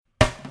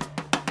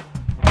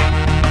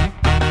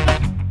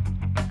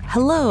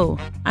Hello,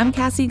 I'm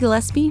Cassie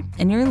Gillespie,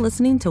 and you're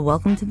listening to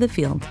Welcome to the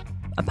Field,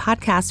 a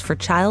podcast for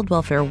child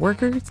welfare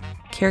workers,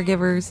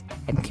 caregivers,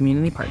 and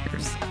community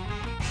partners.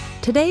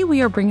 Today,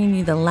 we are bringing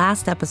you the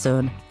last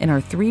episode in our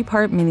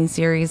 3-part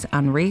miniseries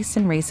on race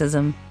and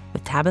racism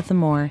with Tabitha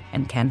Moore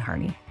and Ken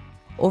Hardy.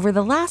 Over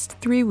the last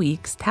 3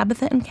 weeks,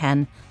 Tabitha and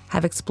Ken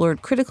have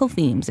explored critical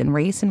themes in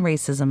race and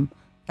racism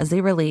as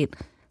they relate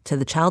to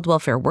the child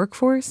welfare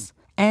workforce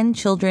and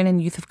children and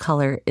youth of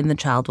color in the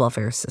child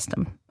welfare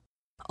system.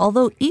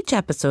 Although each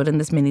episode in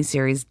this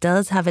miniseries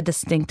does have a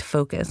distinct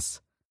focus,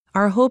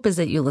 our hope is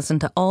that you listen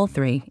to all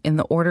 3 in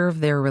the order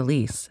of their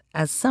release,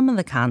 as some of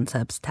the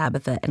concepts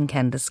Tabitha and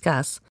Ken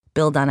discuss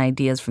build on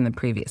ideas from the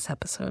previous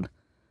episode.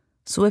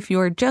 So if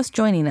you're just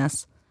joining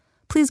us,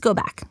 please go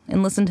back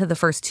and listen to the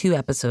first 2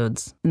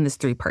 episodes in this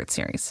 3-part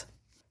series.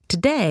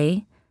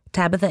 Today,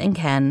 Tabitha and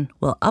Ken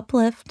will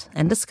uplift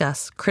and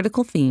discuss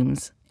critical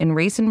themes in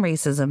race and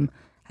racism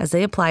as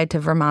they apply to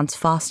Vermont's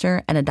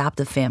foster and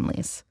adoptive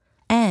families.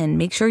 And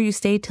make sure you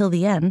stay till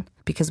the end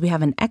because we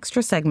have an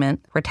extra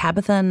segment where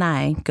Tabitha and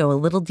I go a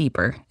little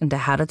deeper into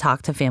how to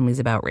talk to families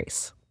about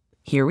race.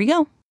 Here we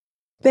go.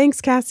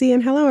 Thanks, Cassie,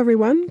 and hello,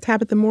 everyone.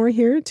 Tabitha Moore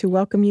here to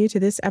welcome you to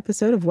this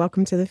episode of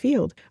Welcome to the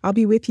Field. I'll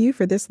be with you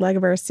for this leg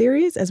of our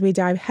series as we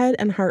dive head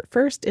and heart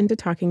first into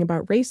talking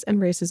about race and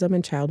racism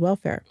and child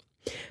welfare.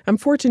 I'm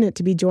fortunate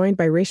to be joined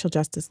by racial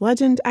justice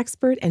legend,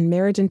 expert, and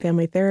marriage and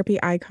family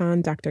therapy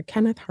icon, Dr.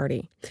 Kenneth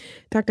Hardy.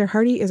 Dr.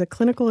 Hardy is a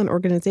clinical and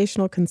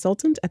organizational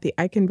consultant at the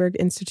Eichenberg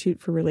Institute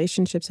for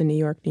Relationships in New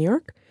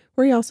York,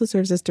 where he also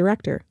serves as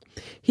director.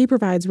 He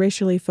provides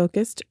racially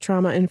focused,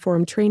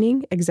 trauma-informed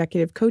training,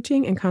 executive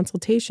coaching, and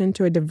consultation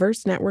to a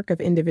diverse network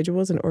of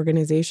individuals and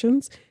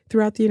organizations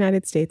throughout the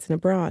United States and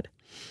abroad.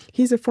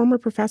 He's a former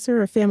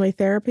professor of family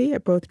therapy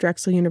at both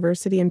Drexel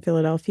University in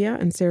Philadelphia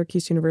and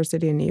Syracuse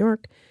University in New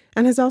York,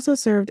 and has also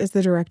served as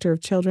the Director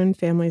of Children,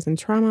 Families, and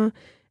Trauma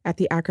at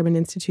the Ackerman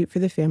Institute for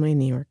the Family in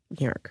New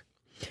York.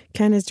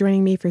 Ken is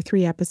joining me for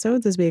 3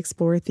 episodes as we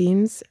explore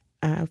themes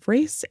of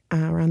race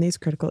around these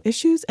critical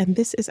issues, and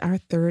this is our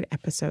 3rd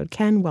episode.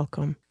 Ken,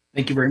 welcome.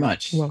 Thank you very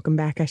much. Welcome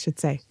back, I should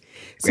say.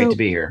 Great to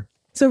be here.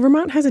 So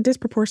Vermont has a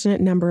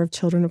disproportionate number of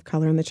children of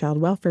color in the child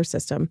welfare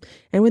system,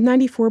 and with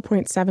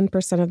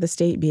 94.7% of the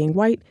state being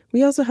white,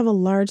 we also have a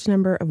large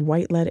number of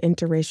white-led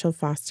interracial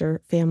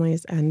foster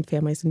families and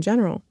families in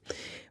general.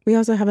 We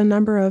also have a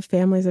number of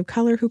families of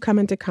color who come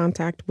into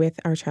contact with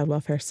our child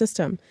welfare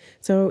system.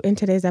 So in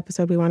today's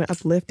episode, we want to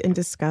uplift and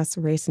discuss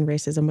race and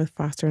racism with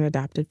foster and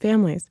adopted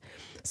families.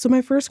 So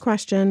my first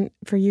question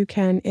for you,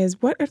 Ken, is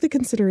what are the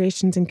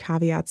considerations and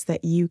caveats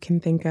that you can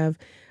think of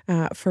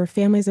for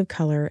families of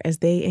color as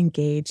they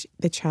engage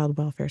the child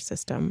welfare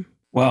system?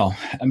 Well,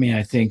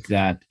 I think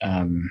that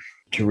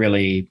to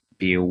really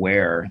be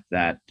aware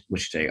that,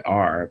 which they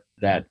are,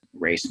 that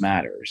race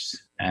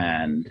matters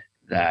and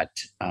that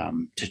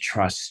to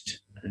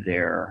trust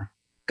their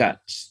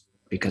guts,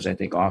 because I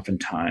think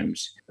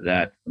oftentimes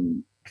that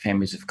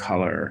families of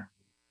color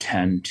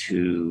tend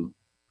to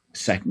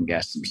second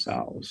guess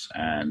themselves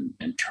and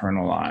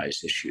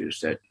internalize issues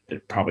that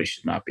probably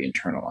should not be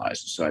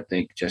internalized. So I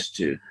think just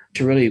to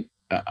really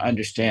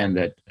understand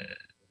that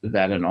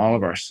in all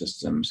of our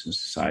systems in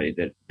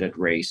society that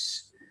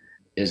race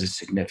is a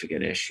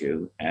significant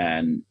issue,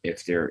 and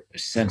if they're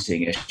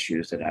sensing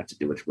issues that have to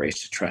do with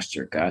race, to trust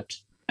their gut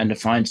and to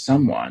find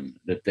someone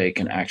that they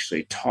can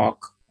actually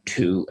talk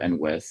to and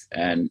with,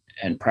 and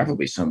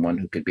preferably someone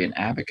who could be an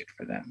advocate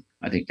for them.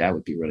 I think that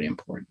would be really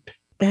important.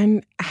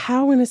 And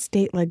how in a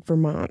state like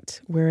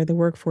Vermont, where the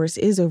workforce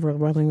is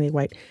overwhelmingly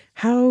white,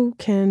 how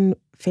can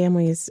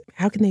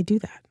they do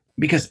that?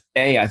 Because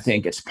I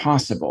think it's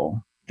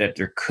possible that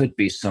there could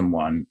be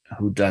someone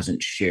who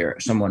doesn't share,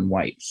 someone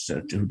white,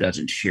 so who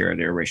doesn't share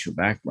their racial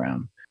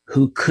background,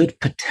 who could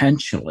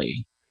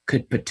potentially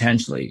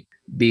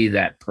be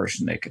that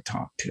person they could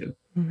talk to.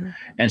 Mm-hmm.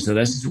 And so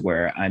this is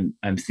where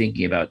I'm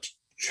thinking about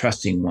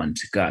trusting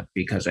one's gut,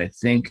 because I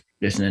think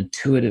there's an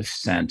intuitive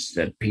sense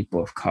that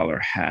people of color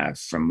have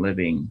from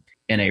living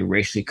in a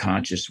racially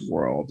conscious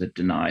world that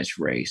denies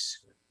race,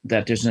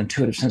 that there's an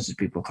intuitive sense that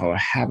people of color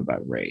have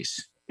about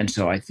race. And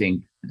so I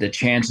think the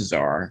chances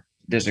are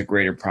there's a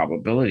greater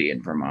probability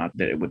in Vermont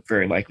that it would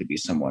very likely be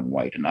someone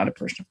white and not a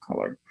person of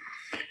color.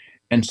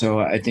 And so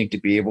I think to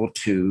be able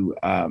to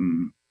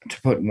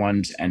put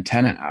one's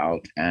antenna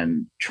out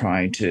and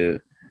try to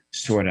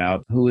sort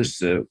out who is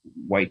the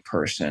white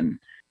person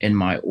in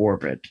my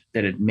orbit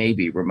that it may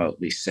be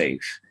remotely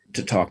safe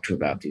to talk to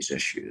about these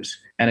issues.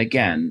 And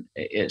again,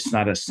 it's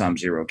not a sum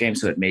zero game.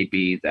 So it may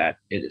be that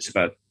it is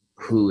about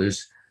who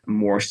is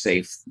more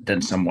safe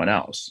than someone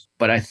else.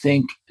 But I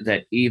think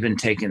that even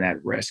taking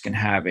that risk and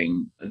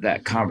having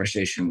that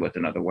conversation with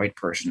another white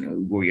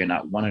person where you're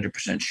not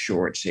 100%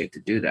 sure it's safe to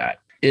do that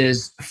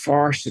is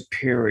far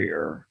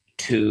superior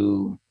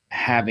to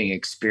having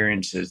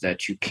experiences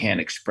that you can't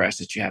express,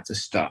 that you have to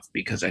stuff.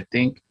 Because I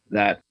think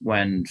that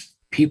when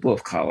people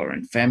of color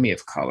and family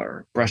of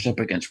color brush up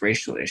against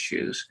racial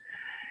issues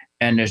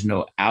and there's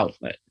no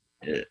outlet,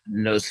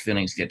 those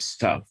feelings get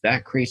stuffed.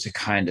 That creates a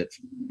kind of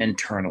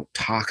internal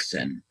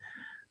toxin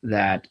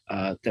that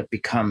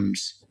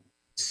becomes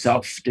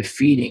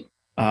self-defeating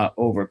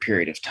over a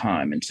period of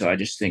time. And so I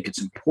just think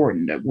it's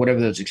important that whatever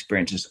those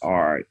experiences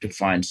are, to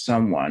find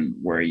someone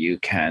where you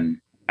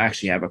can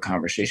actually have a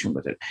conversation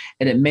with it.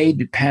 And it may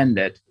depend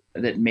that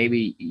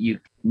maybe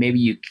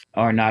you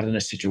are not in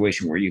a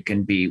situation where you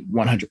can be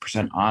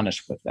 100%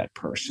 honest with that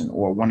person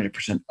or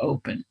 100%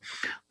 open.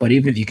 But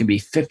even if you can be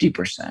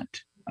 50%,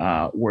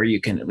 where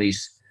you can at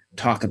least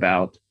talk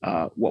about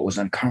what was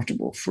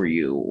uncomfortable for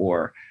you,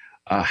 or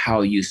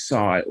how you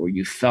saw it or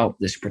you felt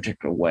this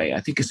particular way,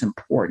 I think it's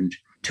important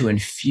to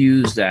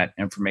infuse that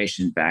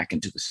information back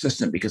into the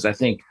system, because I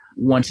think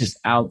once it's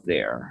out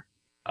there,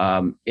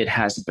 it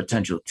has the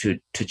potential to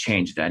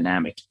change the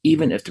dynamic,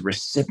 even if the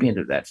recipient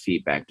of that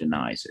feedback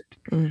denies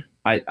it.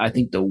 I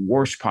think the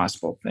worst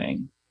possible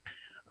thing,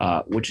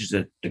 which is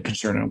the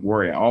concern and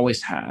worry I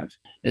always have,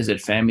 is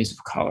that families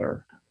of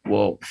color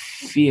will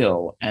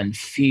feel and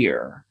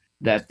fear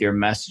that their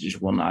messages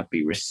will not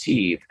be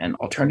received, and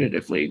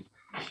alternatively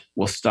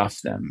will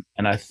stuff them.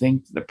 And I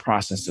think the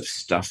process of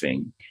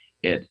stuffing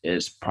it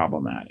is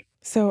problematic.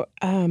 So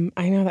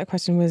I know that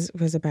question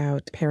was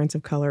about parents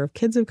of color,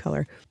 kids of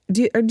color.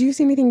 Do you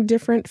see anything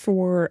different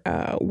for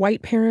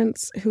white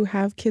parents who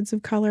have kids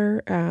of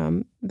color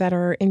that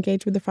are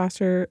engaged with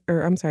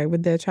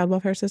with the child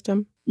welfare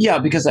system? Yeah,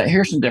 because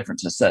here's some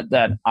differences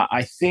that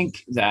I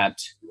think that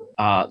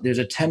there's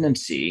a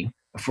tendency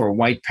for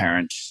white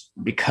parents,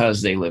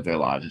 because they live their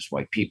lives as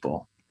white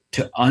people,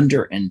 to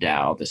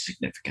under-endow the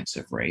significance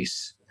of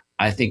race.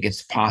 I think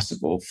it's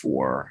possible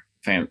for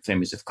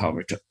families of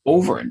color to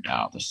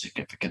over-endow the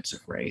significance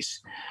of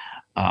race,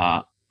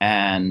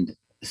 and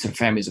some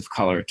families of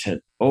color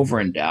to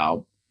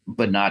over-endow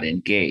but not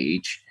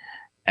engage.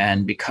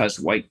 And because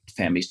white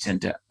families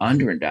tend to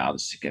under-endow the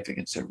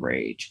significance of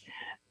race,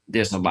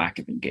 there's a lack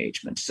of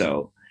engagement.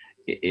 So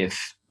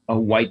if a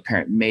white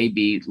parent may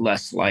be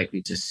less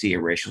likely to see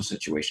a racial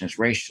situation as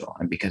racial,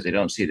 and because they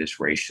don't see it as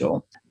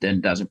racial, then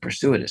doesn't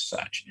pursue it as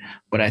such.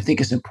 But I think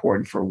it's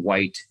important for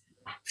white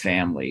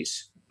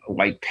families,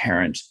 white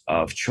parents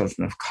of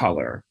children of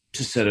color,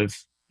 to sort of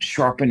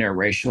sharpen their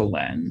racial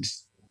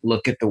lens,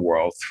 look at the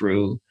world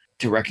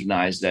to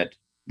recognize that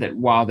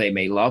while they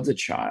may love the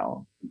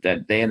child,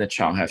 that they and the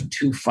child have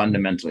two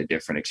fundamentally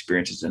different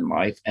experiences in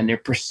life, and they're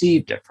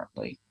perceived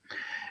differently.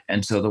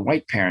 And so the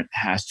white parent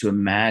has to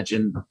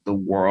imagine the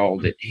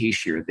world that he,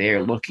 she, or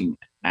they're looking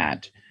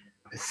at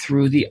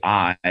through the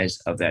eyes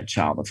of that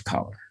child of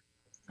color.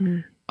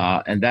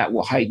 And that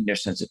will heighten their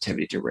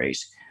sensitivity to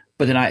race.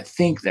 But then I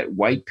think that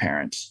white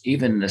parents,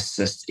 even in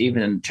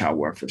the child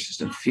welfare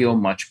system, feel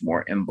much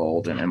more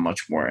emboldened and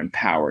much more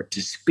empowered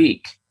to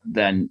speak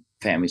than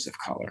families of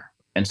color.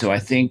 And so I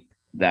think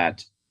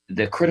that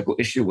the critical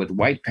issue with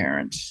white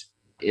parents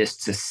is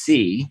to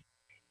see,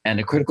 and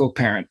the critical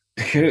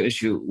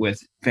issue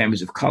with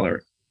families of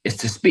color is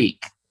to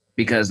speak,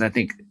 because I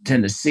think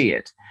tend to see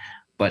it,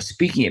 but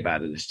speaking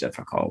about it is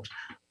difficult.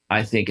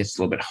 I think it's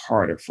a little bit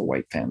harder for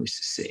white families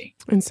to see.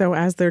 And so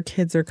as their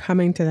kids are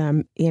coming to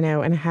them,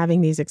 and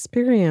having these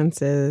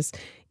experiences,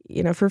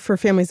 for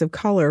families of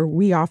color,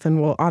 we often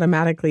will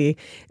automatically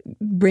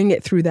bring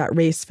it through that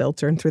race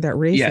filter and through that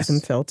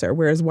racism filter,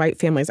 whereas white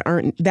families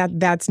aren't.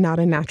 That's not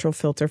a natural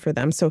filter for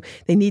them. So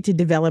they need to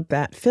develop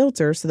that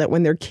filter so that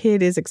when their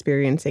kid is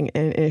experiencing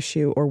an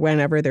issue or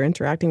whenever they're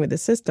interacting with the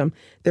system,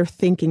 they're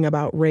thinking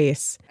about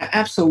race.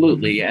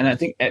 Absolutely. And I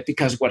think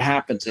because what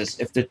happens is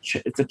if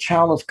the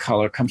child of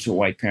color comes to a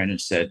white parent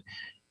and said,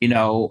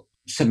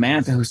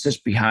 Samantha, who sits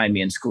behind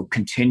me in school,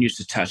 continues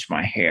to touch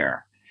my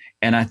hair,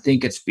 and I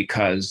think it's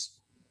because,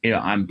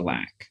 I'm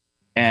Black.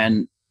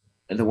 And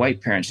the white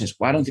parent says,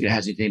 well, I don't think it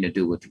has anything to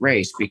do with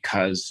race,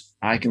 because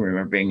I can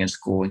remember being in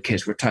school and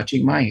kids were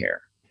touching my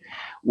hair.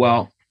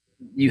 Well,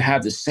 you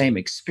have the same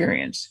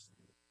experience,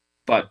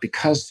 but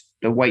because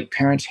the white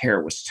parent's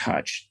hair was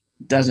touched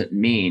doesn't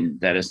mean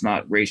that it's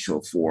not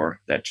racial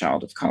for that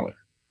child of color.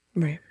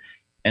 Right.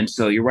 And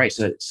so you're right.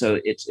 So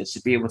it's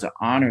to be able to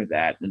honor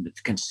that and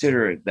to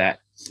consider that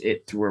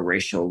it through a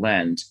racial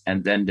lens,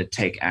 and then to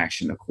take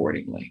action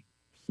accordingly,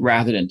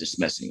 rather than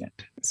dismissing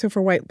it. So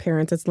for white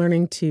parents, it's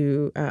learning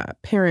to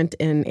parent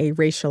in a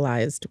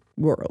racialized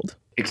world.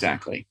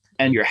 Exactly.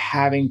 And you're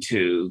having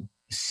to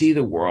see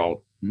the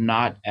world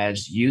not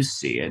as you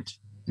see it,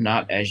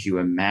 not as you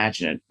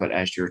imagine it, but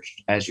as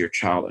your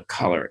child of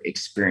color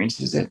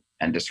experiences it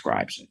and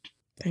describes it.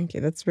 Thank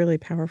you. That's really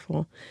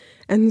powerful.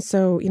 And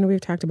so,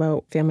 we've talked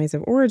about families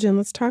of origin.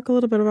 Let's talk a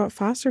little bit about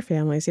foster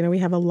families. We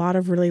have a lot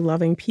of really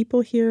loving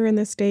people here in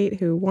the state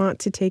who want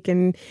to take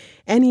in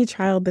any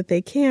child that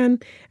they can.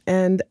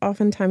 And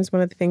oftentimes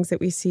one of the things that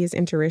we see is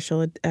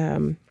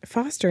interracial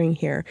fostering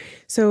here.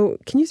 So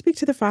can you speak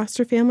to the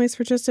foster families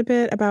for just a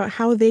bit about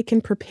how they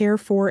can prepare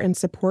for and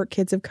support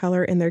kids of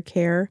color in their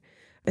care,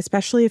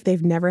 especially if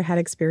they've never had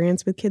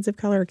experience with kids of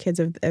color or kids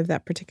of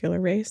that particular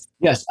race?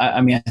 Yes.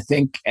 I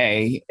think,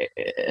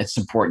 it's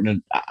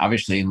important to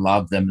obviously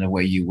love them the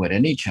way you would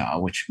any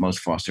child, which most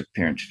foster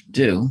parents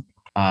do.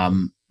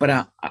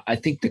 But I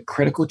think the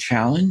critical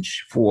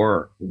challenge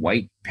for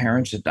white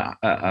parents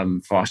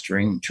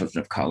fostering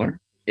children of color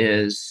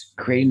is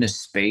creating a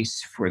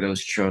space for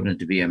those children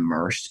to be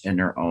immersed in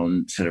their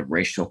own sort of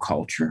racial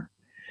culture,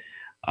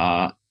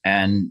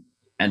 and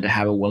to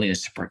have a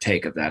willingness to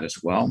partake of that as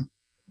well.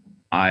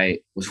 I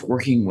was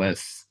working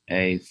with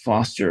a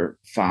foster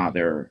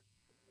father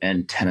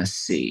in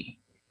Tennessee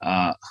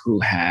who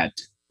had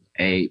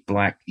he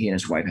and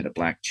his wife had a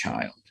Black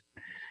child.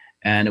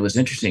 And it was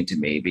interesting to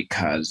me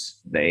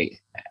because they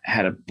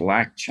had a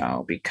Black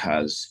child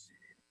because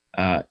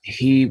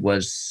he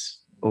was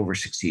over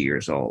 60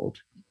 years old.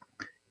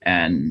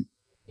 And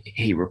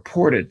he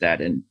reported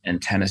that in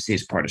Tennessee,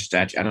 as part of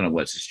statute, I don't know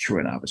what's true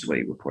enough, is what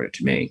he reported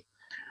to me,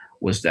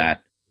 was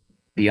that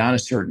beyond a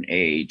certain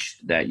age,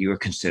 that you are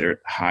considered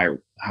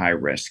high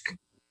risk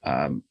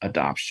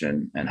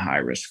adoption and high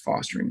risk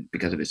fostering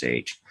because of his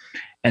age.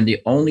 And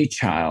the only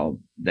child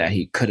that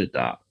he could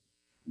adopt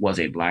was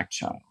a Black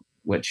child,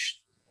 which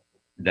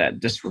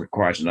this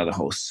requires another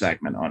whole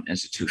segment on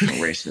institutional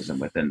racism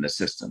within the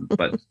system.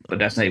 But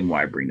that's not even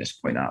why I bring this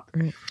point up.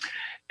 Right.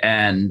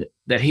 And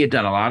that he had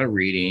done a lot of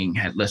reading,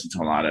 had listened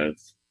to a lot of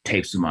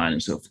tapes of mine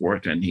and so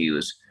forth. And he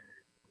was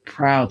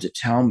proud to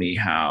tell me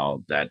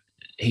how that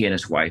he and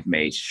his wife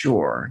made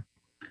sure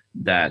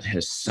that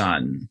his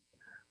son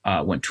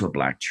went to a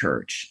Black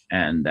church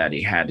and that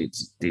he had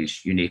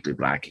these uniquely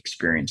Black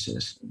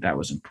experiences. That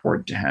was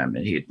important to him.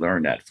 And he had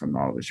learned that from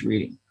all of his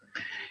reading.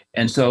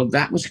 And so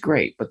that was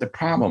great. But the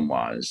problem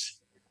was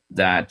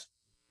that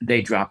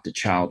they dropped the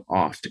child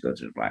off to go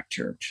to the Black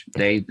church.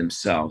 They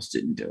themselves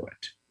didn't do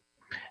it.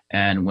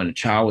 And when a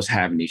child was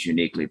having these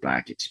uniquely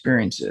Black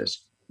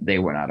experiences, they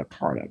were not a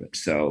part of it.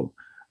 So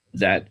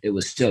that it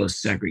was still a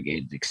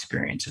segregated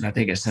experience. And I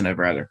think it sent a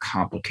rather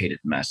complicated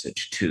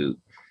message to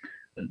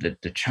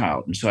the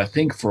child. And so I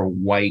think for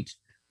white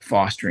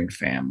fostering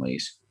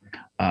families,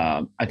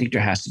 I think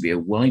there has to be a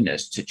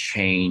willingness to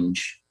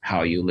change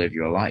how you live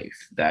your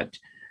life, that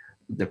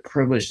the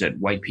privilege that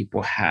white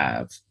people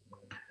have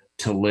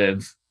to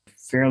live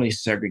fairly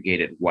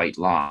segregated white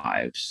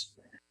lives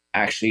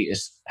actually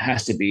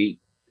has to be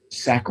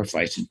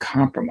sacrificed and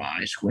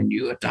compromised when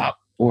you adopt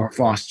or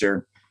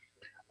foster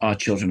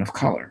children of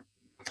color.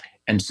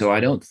 And so I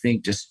don't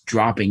think just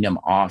dropping them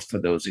off for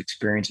those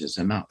experiences is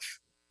enough.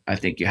 I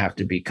think you have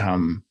to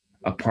become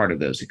a part of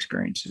those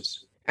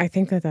experiences. I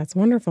think that that's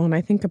wonderful. And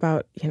I think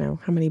about, how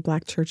many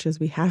Black churches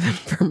we have in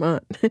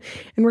Vermont.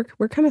 And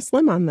we're kind of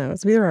slim on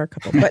those. There are a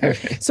couple. But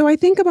so I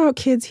think about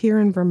kids here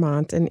in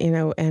Vermont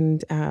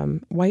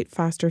and white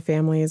foster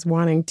families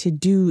wanting to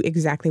do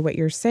exactly what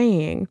you're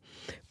saying.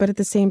 But at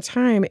the same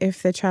time,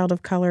 if the child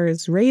of color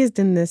is raised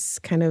in this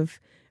kind of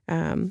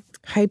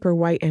hyper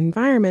white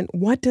environment,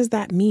 what does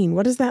that mean?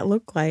 What does that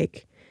look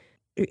like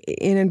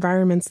in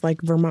environments like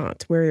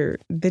Vermont, where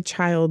the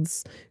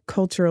child's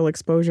cultural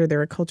exposure,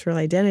 their cultural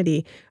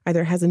identity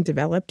either hasn't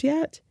developed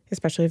yet,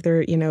 especially if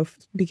they're,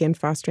 begin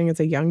fostering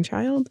as a young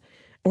child,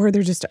 or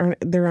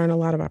there aren't a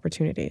lot of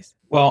opportunities?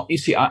 Well, you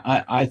see,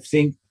 I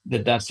think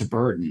that's a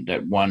burden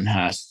that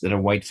that a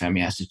white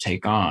family has to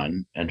take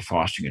on in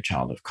fostering a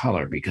child of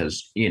color,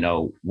 because,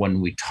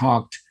 when we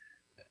talked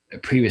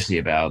previously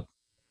about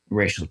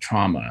racial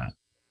trauma,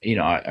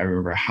 I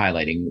remember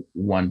highlighting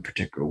one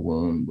particular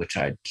wound, which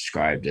I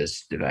described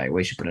as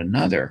devaluation, but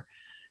another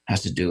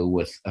has to do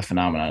with a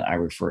phenomenon I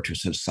refer to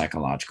as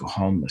psychological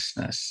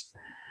homelessness.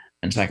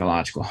 And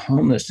psychological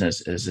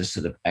homelessness is this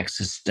sort of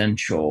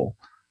existential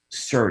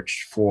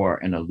search for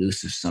an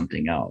elusive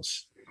something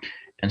else.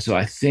 And so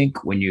I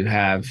think when you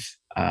have,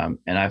 and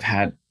I've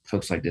had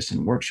folks like this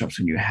in workshops,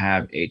 when you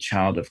have a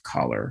child of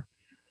color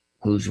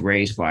who's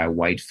raised by a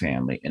white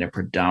family in a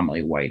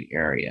predominantly white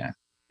area,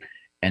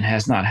 and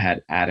has not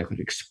had adequate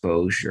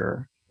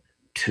exposure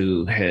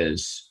to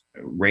his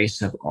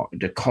race of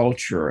the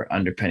culture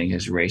underpinning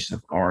his race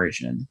of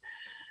origin,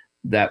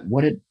 that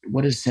what it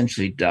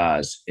essentially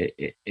does,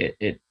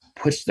 it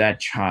puts that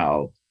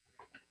child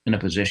in a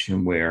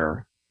position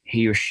where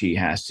he or she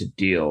has to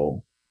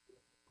deal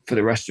for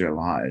the rest of their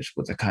lives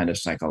with a kind of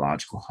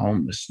psychological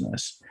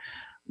homelessness,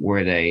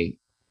 where they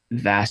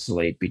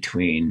vacillate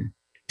between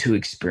two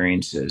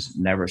experiences,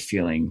 never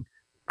feeling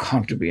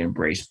comfortably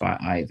embraced by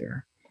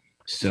either.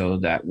 So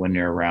that when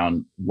they're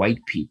around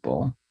white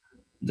people,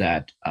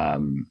 that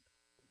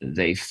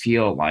they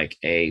feel like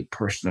a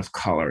person of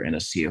color in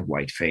a sea of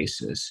white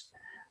faces.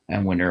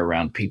 And when they're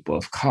around people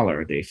of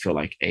color, they feel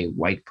like a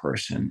white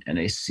person in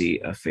a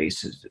sea of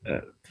faces,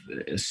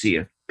 a sea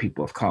of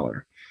people of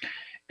color.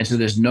 And so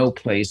there's no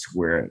place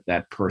where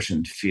that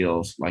person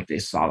feels like they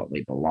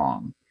solidly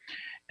belong.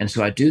 And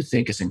so I do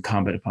think it's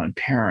incumbent upon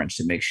parents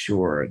to make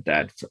sure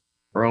that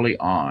early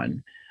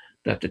on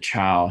that the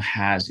child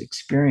has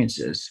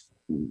experiences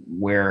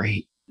where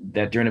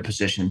that they're in a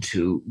position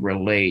to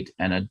relate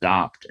and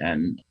adopt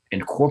and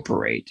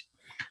incorporate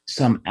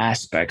some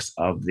aspects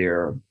of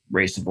their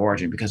race of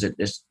origin, because it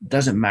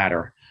doesn't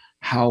matter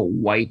how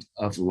white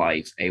of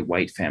life a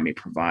white family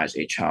provides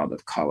a child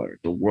of color.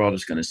 The world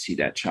is going to see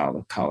that child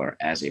of color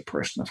as a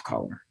person of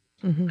color.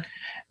 Mm-hmm.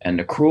 And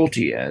the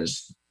cruelty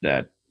is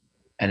that,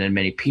 and then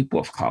many people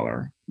of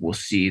color will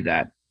see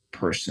that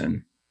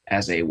person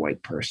as a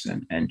white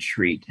person and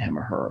treat him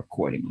or her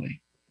accordingly.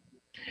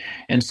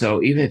 And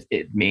so even if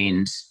it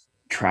means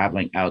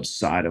traveling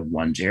outside of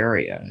one's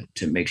area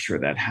to make sure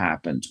that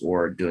happens,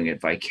 or doing it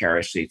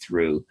vicariously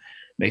through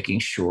making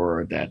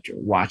sure that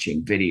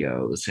watching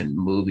videos and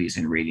movies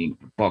and reading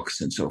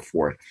books and so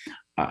forth,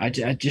 I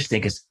just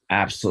think it's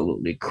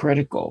absolutely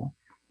critical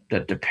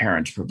that the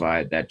parents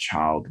provide that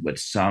child with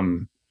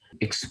some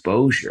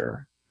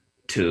exposure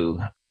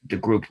to the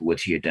group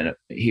which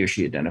he or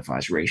she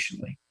identifies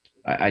racially.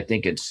 I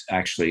think it's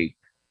actually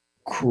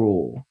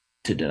cruel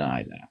to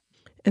deny that.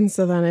 And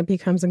so then it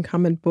becomes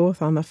incumbent both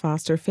on the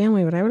foster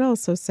family, but I would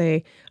also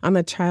say on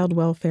the child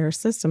welfare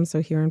system. So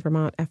here in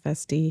Vermont,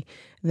 FSD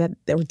or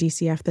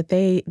DCF, that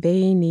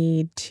they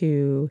need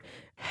to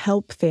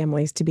help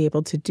families to be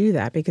able to do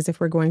that. Because if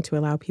we're going to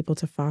allow people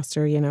to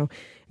foster,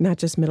 not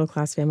just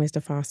middle-class families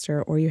to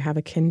foster, or you have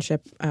a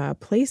kinship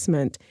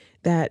placement,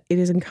 that it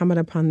is incumbent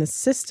upon the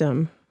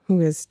system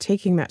who is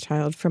taking that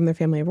child from their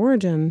family of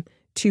origin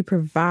to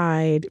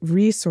provide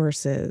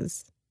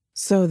resources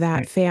so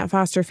that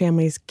foster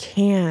families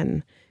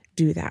can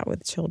do that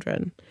with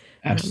children.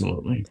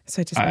 Absolutely.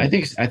 So I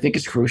think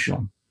it's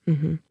crucial.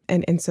 Mm-hmm.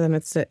 And so then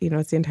it's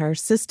the entire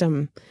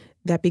system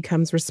that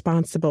becomes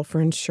responsible for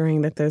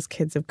ensuring that those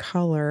kids of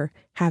color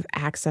have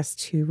access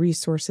to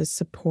resources,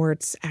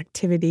 supports,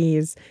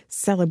 activities,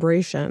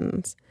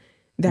 celebrations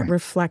that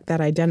reflect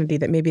that identity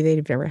that maybe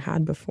they've never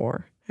had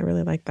before. I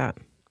really like that.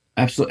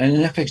 Absolutely. And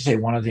if I could say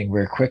one other thing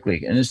very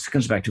quickly, and this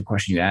comes back to a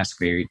question you asked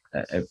very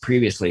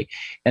previously,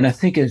 and I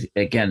think,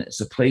 again, it's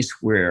a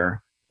place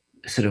where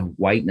sort of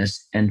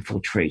whiteness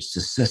infiltrates the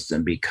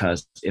system,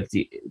 because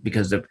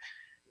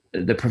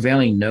the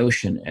prevailing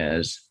notion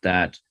is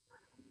that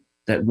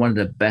one of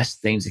the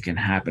best things that can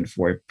happen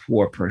for a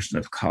poor person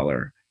of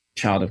color,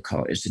 child of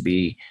color, is to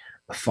be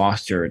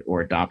fostered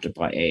or adopted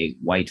by a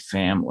white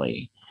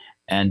family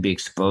and be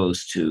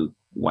exposed to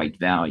white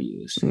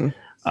values.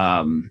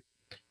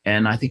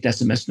 And I think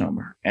that's a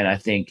misnomer. And I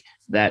think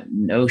that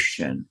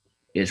notion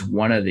is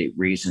one of the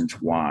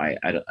reasons why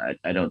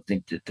I don't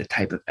think that the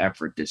type of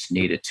effort that's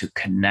needed to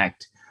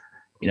connect,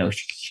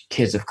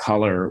 kids of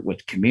color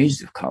with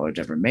communities of color is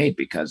ever made,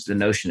 because the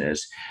notion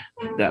is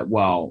that,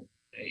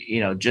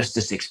 just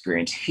this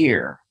experience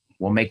here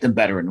will make them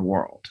better in the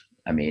world.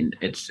 I mean,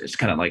 it's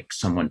kind of like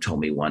someone told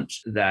me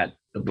once that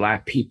the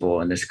Black people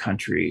in this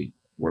country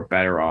were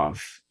better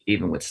off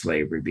even with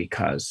slavery,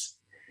 because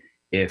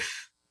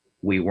if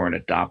we weren't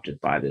adopted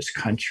by this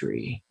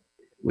country,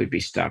 we'd be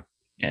stuck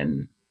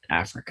in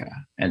Africa.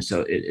 And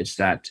so it's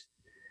that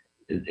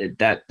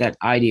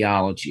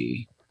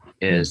ideology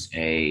is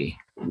a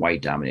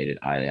white-dominated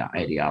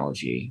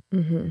ideology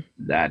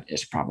that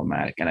is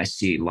problematic. And I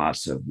see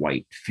lots of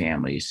white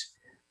families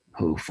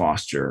who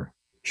foster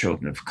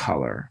children of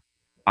color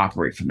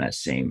operate from that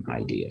same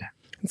idea.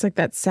 It's like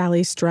that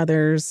Sally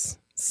Struthers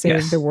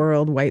save the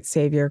world, white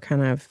savior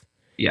kind of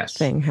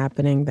thing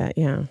happening,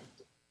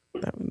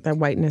 that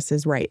whiteness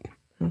is right.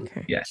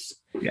 Okay.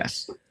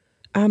 Yes.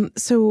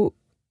 So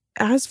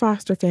as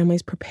foster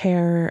families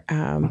prepare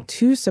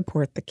to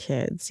support the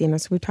kids,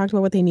 so we've talked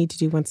about what they need to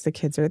do once the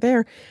kids are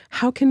there.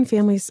 How can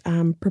families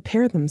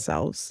prepare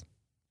themselves,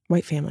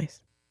 white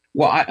families?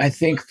 Well, I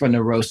think for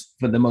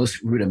the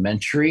most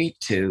rudimentary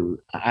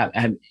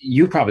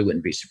you probably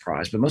wouldn't be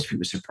surprised, but most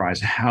people are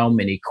surprised how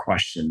many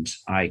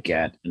questions I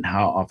get and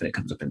how often it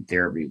comes up in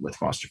therapy with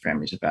foster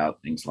families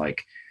about things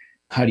like,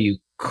 how do you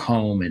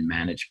comb and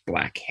manage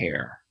Black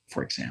hair,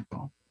 for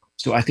example?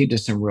 So I think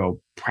there's some real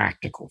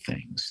practical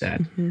things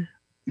that,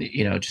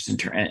 just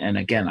and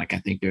again, like I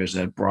think there's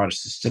a broader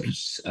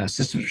systems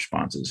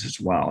responses as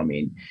well. I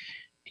mean,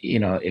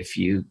 if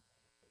you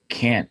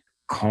can't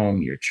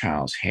comb your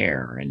child's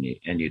hair and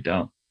you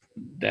don't,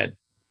 that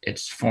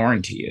it's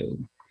foreign to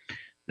you,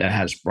 that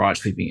has broad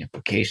sweeping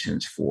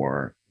implications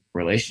for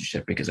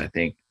relationship, because I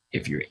think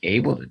if you're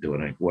able to do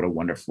it, like, what a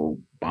wonderful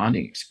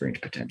bonding experience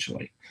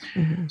potentially.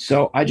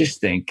 So I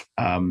just think,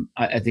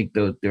 I think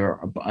there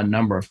are a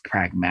number of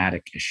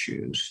pragmatic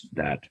issues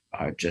that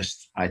are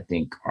I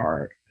think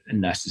are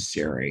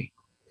necessary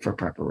for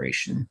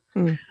preparation.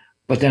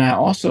 But then I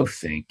also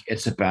think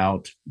it's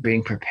about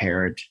being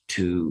prepared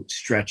to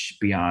stretch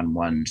beyond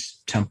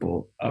one's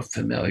temple of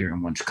familiar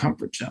and one's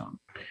comfort zone.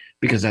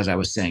 Because as I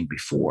was saying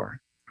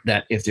before,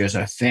 that if there's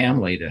a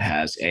family that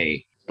has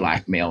a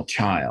Black male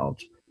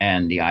child,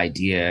 and the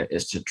idea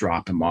is to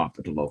drop him off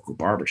at the local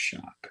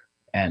barbershop,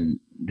 and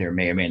there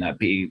may or may not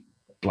be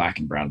Black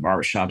and brown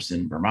barbershops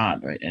in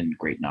Vermont, right, in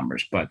great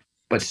numbers, but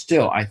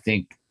still, I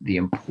think the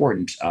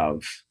importance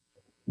of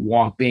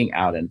being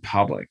out in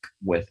public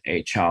with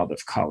a child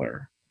of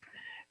color,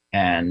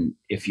 and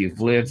if you've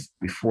lived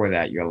before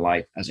that your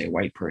life as a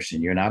white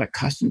person, you're not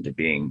accustomed to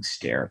being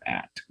stared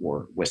at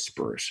or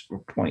whispers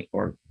or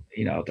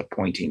the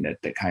pointing,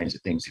 that the kinds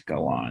of things that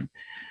go on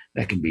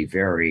that can be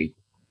very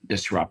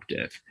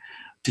disruptive.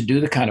 To do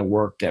the kind of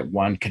work that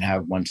one can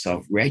have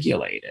oneself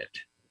regulated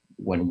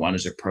when one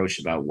is approached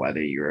about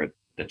whether you're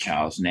the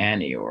child's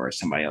nanny or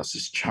somebody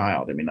else's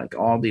child. I mean, like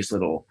all these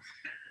little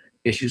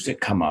issues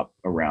that come up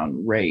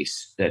around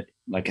race that,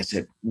 like I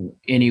said,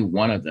 any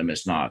one of them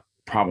is not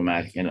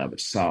problematic in and of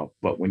itself.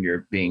 But when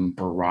you're being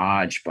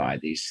barraged by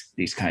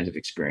these kinds of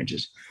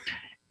experiences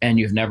and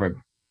you've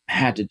never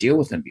had to deal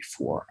with them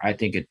before, I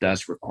think it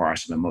does require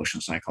some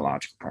emotional,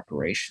 psychological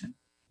preparation.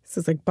 So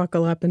it's like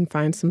buckle up and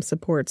find some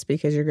supports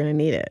because you're going to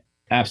need it.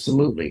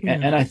 Absolutely. Yeah.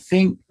 And I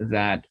think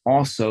that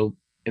also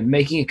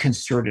making a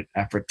concerted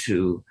effort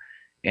to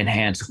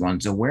enhance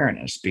one's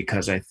awareness,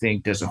 because I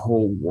think there's a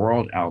whole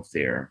world out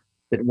there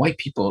that white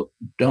people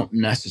are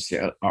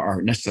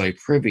necessarily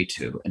privy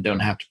to and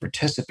don't have to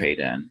participate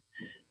in,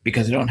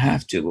 because they don't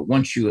have to. But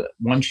once you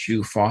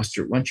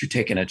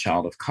take in a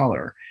child of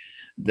color,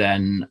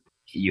 then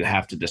you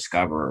have to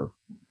discover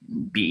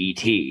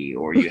BET,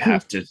 or you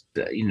have to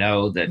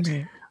know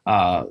that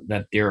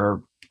that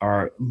there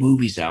are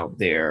movies out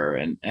there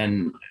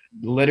and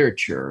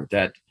literature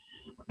that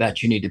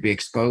you need to be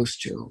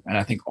exposed to. And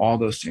I think all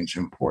those things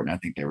are important. I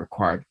think they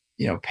require,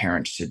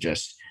 parents to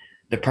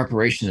the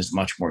preparation is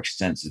much more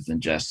extensive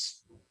than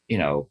just,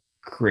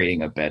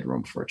 creating a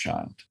bedroom for a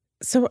child.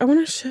 So I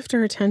want to shift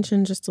our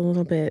attention just a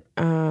little bit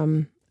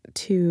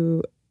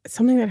to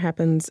something that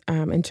happens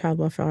in child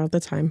welfare all the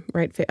time,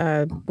 right?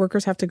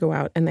 Workers have to go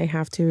out and they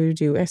have to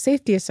do a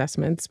safety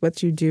assessments,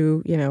 what you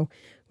do,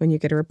 when you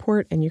get a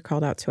report and you're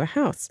called out to a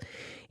house.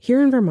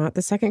 Here in Vermont,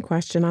 the second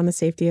question on the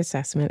safety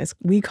assessment is,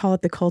 we call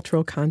it the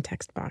cultural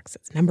context box.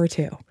 It's number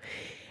 2.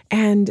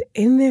 And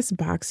in this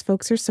box,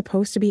 folks are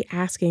supposed to be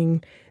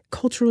asking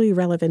culturally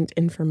relevant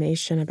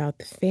information about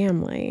the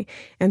family.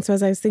 And so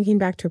as I was thinking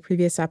back to a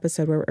previous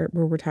episode where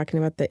we're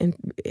talking about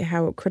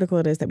how critical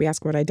it is that we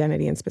ask about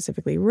identity and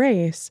specifically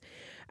race,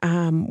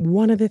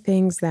 one of the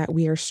things that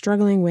we are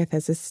struggling with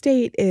as a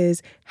state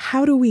is,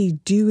 how do we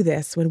do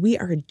this when we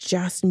are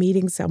just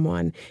meeting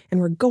someone and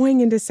we're going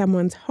into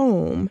someone's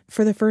home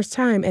for the first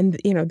time and,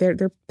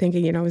 they're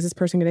thinking, is this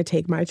person going to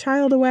take my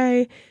child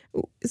away?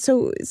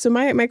 So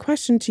my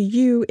question to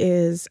you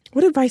is,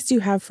 what advice do you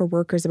have for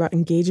workers about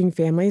engaging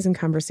families in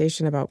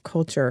conversation about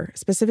culture,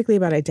 specifically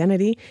about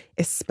identity,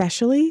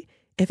 especially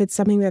if it's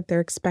something that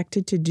they're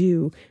expected to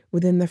do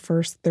within the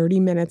first 30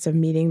 minutes of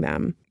meeting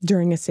them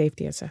during a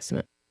safety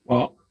assessment?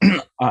 Well,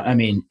 I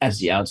mean, as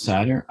the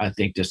outsider, I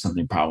think there's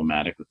something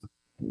problematic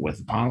with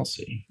the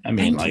policy. I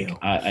mean,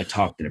 I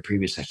talked in a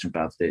previous section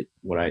about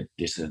what I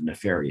just said,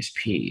 nefarious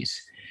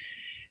P's.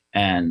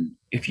 And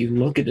if you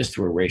look at this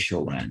through a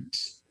racial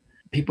lens,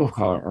 people of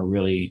color are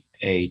really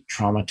a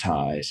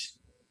traumatized,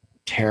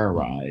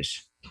 terrorized,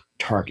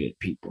 targeted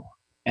people.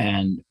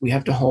 And we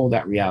have to hold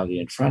that reality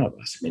in front of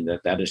us. I mean,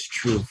 that is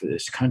true for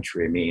this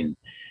country. I mean,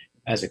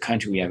 as a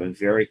country, we have a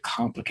very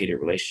complicated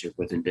relationship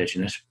with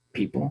Indigenous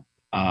people,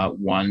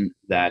 one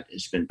that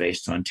has been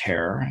based on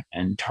terror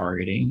and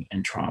targeting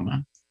and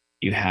trauma.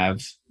 You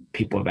have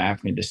people of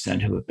African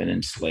descent who have been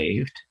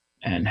enslaved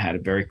and had a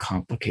very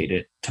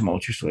complicated,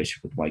 tumultuous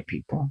relationship with white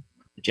people.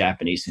 The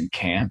Japanese in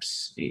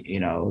camps,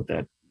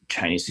 the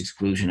Chinese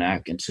Exclusion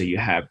Act. And so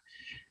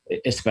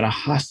it's been a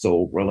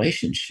hostile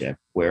relationship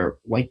where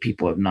white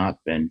people have not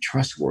been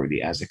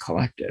trustworthy as a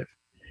collective.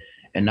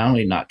 And not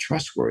only not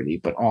trustworthy,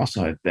 but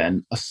also have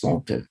been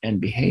assaultive in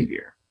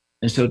behavior.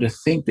 And so to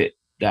think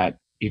that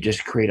you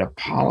just create a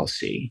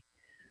policy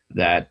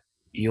that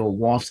you'll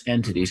waltz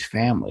into these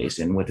families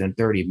and within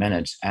 30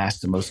 minutes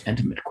ask the most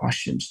intimate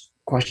questions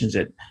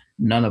that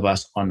none of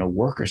us on the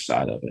worker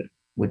side of it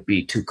would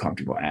be too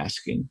comfortable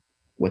asking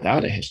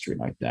without a history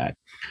like that,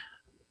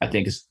 I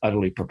think is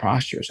utterly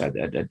preposterous.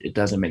 It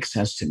doesn't make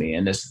sense to me.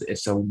 And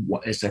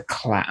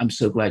I'm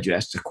so glad you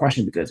asked the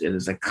question, because it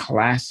is a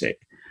classic,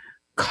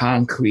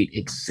 concrete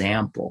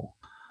example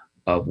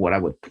of what I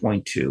would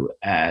point to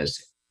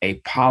as a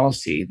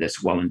policy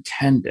that's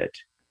well-intended,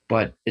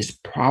 but is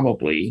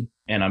probably,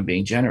 and I'm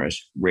being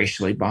generous,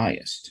 racially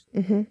biased.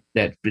 Mm-hmm.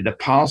 That the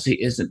policy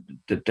isn't,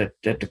 that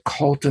the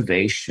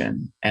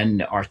cultivation and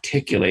the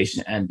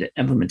articulation and the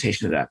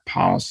implementation of that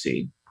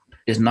policy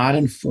is not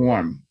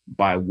informed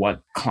by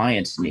what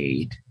clients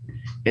need.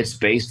 It's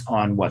based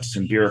on what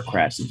some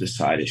bureaucrats have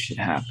decided should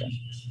happen.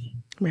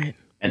 Right.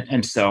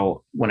 And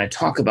so when I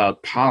talk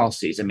about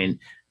policies, I mean,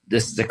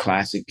 this is a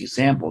classic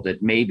example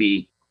that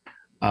maybe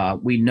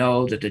we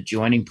know that the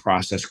joining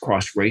process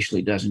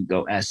cross-racially doesn't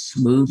go as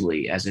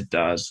smoothly as it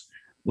does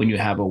when you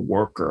have a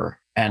worker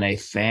and a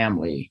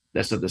family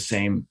that's of the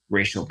same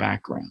racial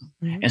background.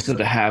 Mm-hmm. And so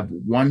to have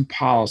one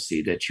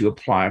policy that you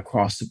apply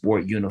across the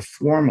board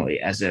uniformly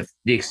as if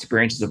the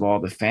experiences of all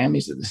the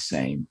families are the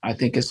same, I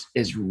think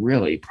is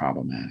really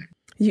problematic.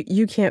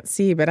 You can't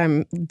see, but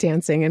I'm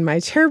dancing in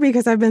my chair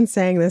because I've been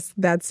saying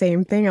that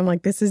same thing. I'm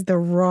like, this is the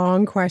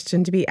wrong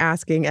question to be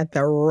asking at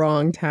the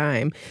wrong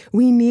time.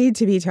 We need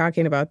to be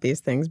talking about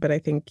these things, but I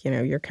think,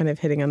 you're kind of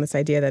hitting on this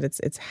idea that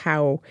it's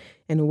how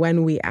and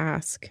when we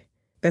ask.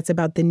 That's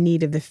about the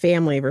need of the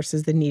family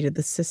versus the need of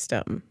the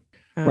system.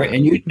 Right,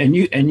 and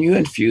you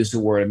infused the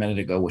word a minute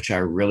ago, which I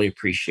really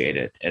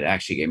appreciated. It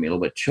actually gave me a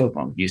little bit chill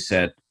bump. You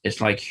said it's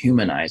like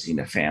humanizing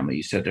the family.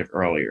 You said that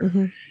earlier,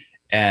 mm-hmm.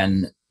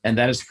 And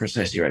that is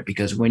precisely right,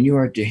 because when you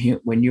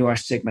are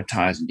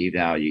stigmatized and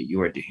devalued, you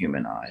are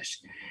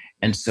dehumanized.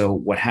 And so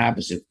what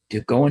happens is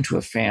to go into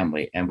a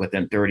family and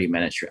within 30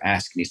 minutes, you're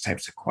asking these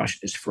types of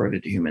questions is further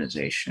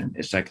dehumanization.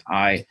 It's like,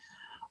 I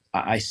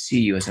see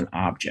you as an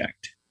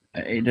object.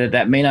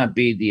 That may not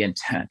be the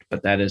intent,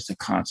 but that is the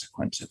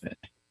consequence of it.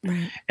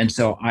 Right. And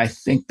so I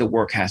think the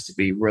work has to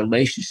be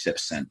relationship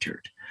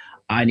centered.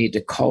 I need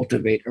to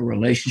cultivate a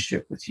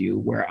relationship with you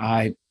where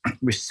I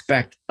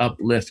respect,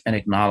 uplift, and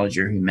acknowledge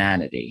your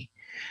humanity.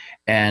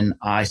 And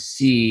I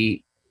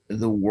see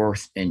the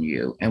worth in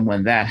you. And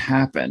when that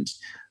happens,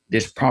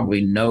 there's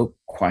probably no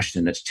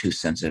question that's too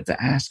sensitive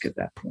to ask at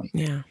that point.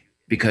 Yeah.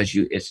 Because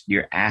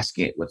you're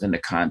asking it within the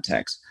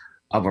context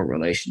of a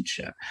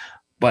relationship.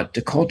 But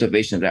the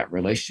cultivation of that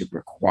relationship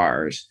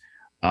requires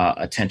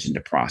attention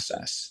to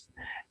process.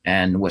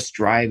 And what's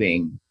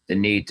driving the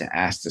need to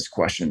ask this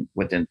question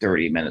within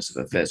 30 minutes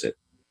of a visit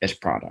is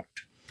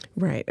product.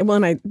 Right.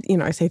 Well,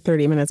 and I say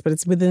 30 minutes, but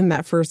it's within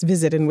that first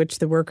visit in which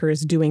the worker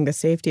is doing the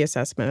safety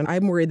assessment.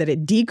 I'm worried that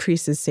it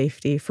decreases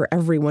safety for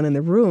everyone in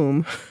the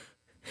room.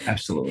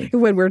 Absolutely.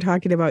 When we're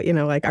talking about,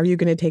 like, are you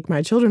going to take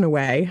my children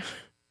away?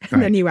 And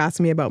then you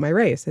ask me about my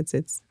race.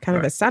 It's kind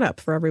of a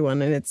setup for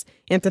everyone, and it's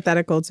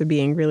antithetical to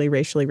being really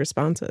racially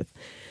responsive.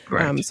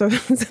 So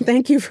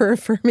thank you for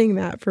affirming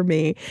that for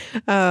me,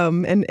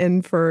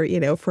 and for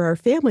our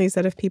families,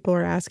 that if people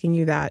are asking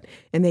you that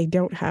and they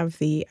don't have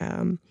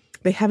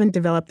they haven't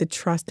developed the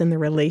trust in the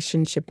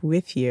relationship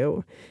with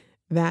you,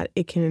 that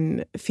it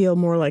can feel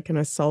more like an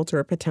assault or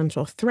a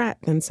potential threat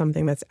than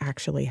something that's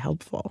actually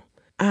helpful.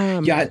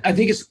 I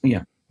think it's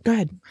Go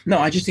ahead. No,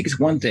 I just think it's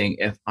one thing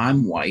if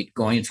I'm white,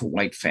 going into a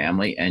white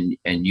family, and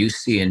you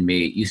see in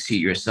me, you see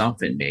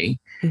yourself in me,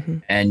 mm-hmm.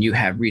 and you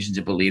have reason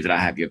to believe that I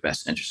have your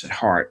best interest at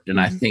heart, then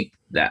mm-hmm.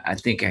 I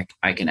think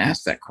I can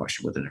ask that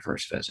question within the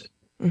first visit.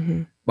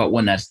 Mm-hmm. But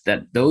when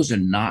those are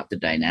not the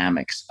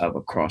dynamics of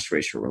a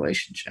cross-racial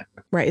relationship.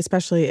 Right,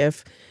 especially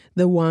if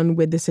the one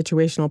with the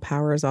situational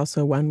power is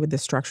also one with the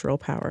structural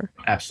power.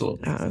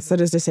 Absolutely. So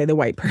that is to say the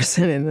white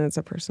person, and it's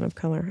a person of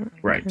color.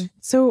 Right. Okay.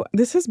 So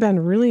this has been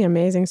really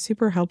amazing,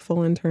 super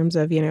helpful in terms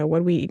of,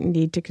 what we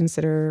need to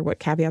consider, what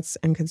caveats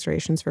and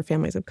considerations for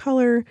families of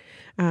color,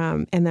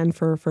 and then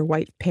for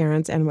white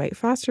parents and white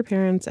foster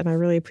parents. And I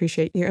really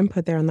appreciate your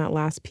input there on that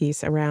last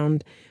piece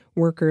around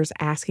workers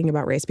asking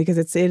about race, because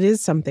it is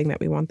something that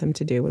we want them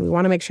to do, and we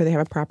want to make sure they have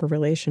a proper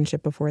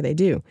relationship before they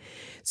do.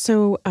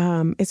 So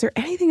is there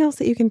anything else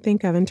that you can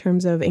think of in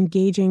terms of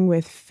engaging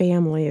with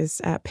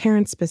families,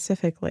 parents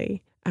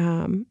specifically,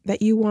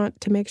 that you want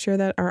to make sure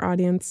that our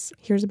audience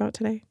hears about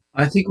today?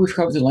 I think we've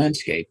covered the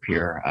landscape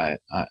here.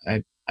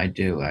 I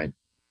do. I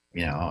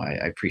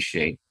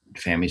appreciate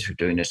families for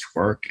doing this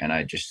work, and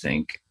I just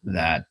think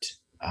that,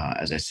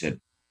 as I said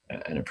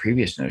in a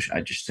previous notion,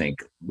 I just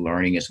think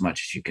learning as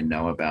much as you can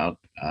know about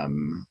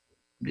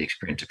the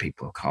experience of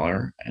people of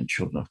color and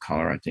children of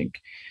color, I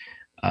think,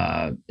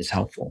 is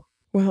helpful.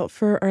 Well,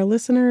 for our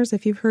listeners,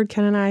 if you've heard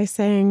Ken and I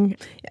saying,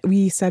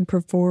 we said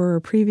for a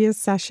previous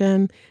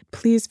session,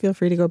 please feel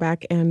free to go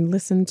back and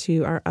listen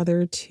to our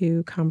other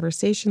two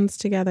conversations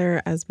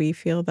together, as we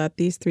feel that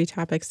these three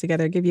topics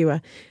together give you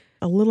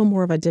a little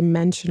more of a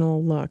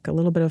dimensional look, a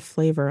little bit of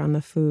flavor on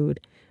the food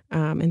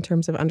in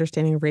terms of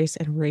understanding race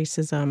and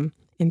racism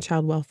in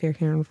child welfare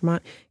here in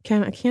Vermont.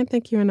 Ken, I can't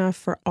thank you enough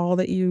for all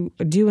that you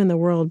do in the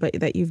world, but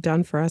that you've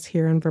done for us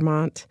here in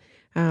Vermont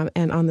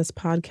and on this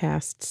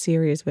podcast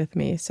series with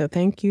me. So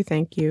thank you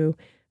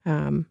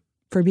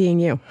for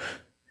being you.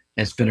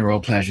 It's been a real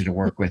pleasure to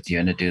work with you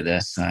and to do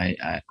this.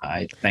 I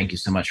thank you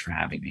so much for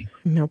having me.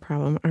 No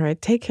problem. All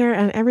right. Take care.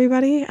 And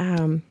everybody,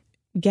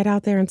 get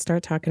out there and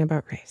start talking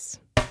about race.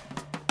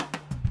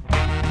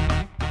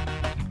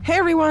 Hey,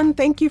 everyone.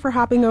 Thank you for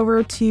hopping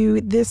over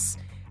to this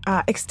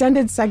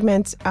extended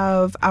segment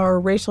of our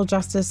Racial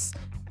Justice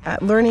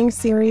Learning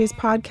Series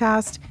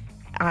podcast.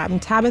 I'm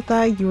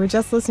Tabitha. You were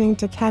just listening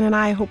to Ken and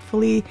I,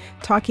 hopefully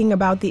talking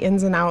about the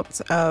ins and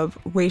outs of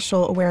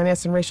racial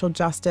awareness and racial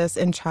justice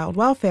in child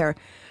welfare.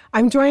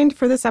 I'm joined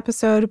for this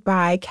episode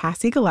by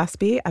Cassie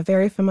Gillespie, a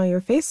very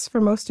familiar face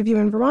for most of you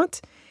in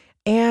Vermont.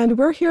 And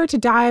we're here to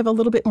dive a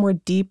little bit more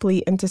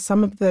deeply into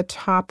some of the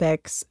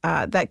topics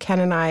that Ken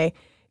and I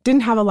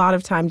didn't have a lot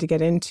of time to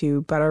get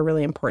into, but are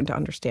really important to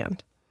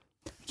understand.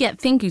 Yeah,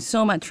 thank you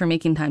so much for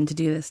making time to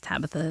do this,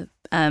 Tabitha.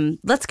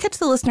 Let's catch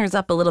the listeners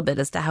up a little bit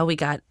as to how we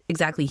got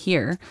exactly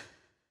here.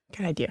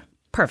 Good idea.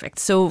 Perfect.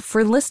 So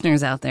for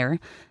listeners out there,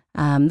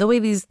 the way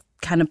these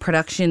kind of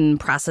production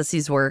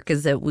processes work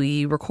is that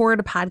we record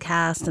a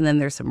podcast, and then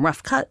there's some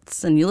rough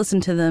cuts, and you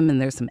listen to them,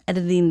 and there's some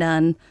editing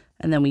done,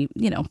 and then we,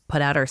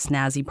 put out our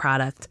snazzy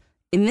product.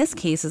 In this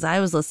case, as I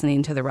was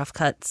listening to the rough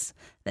cuts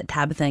that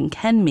Tabitha and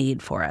Ken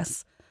made for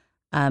us,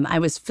 I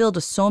was filled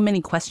with so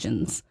many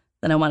questions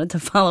that I wanted to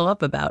follow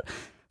up about.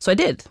 So I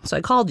did. So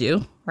I called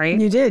you, right?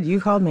 You did.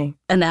 You called me.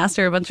 And asked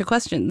her a bunch of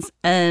questions.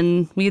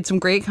 And we had some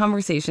great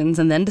conversations,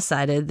 and then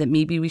decided that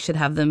maybe we should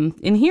have them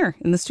in here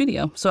in the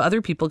studio so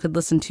other people could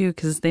listen too,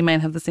 because they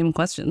might have the same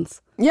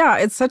questions. Yeah,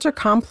 it's such a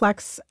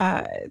complex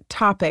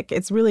topic.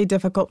 It's really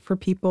difficult for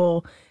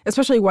people,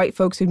 especially white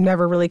folks who've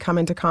never really come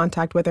into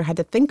contact with or had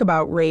to think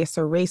about race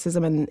or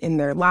racism in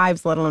their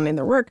lives, let alone in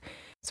their work.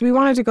 So we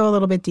wanted to go a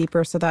little bit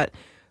deeper so that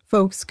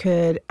folks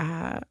could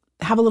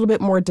have a little bit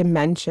more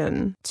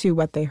dimension to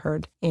what they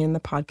heard in the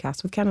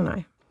podcast with Ken and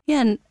I. Yeah,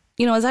 and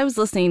as I was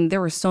listening,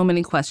 there were so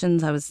many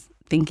questions I was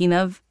thinking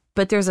of,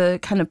 but there's a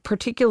kind of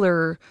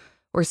particular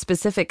or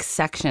specific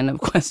section of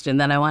question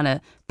that I want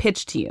to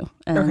pitch to you.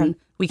 And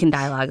we can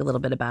dialogue a little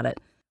bit about it,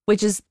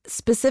 which is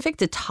specific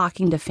to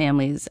talking to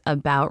families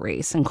about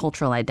race and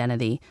cultural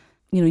identity.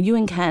 You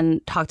and Ken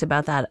talked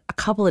about that a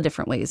couple of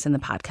different ways in the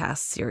podcast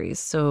series.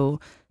 So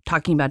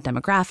talking about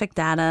demographic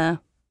data,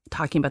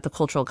 talking about the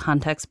cultural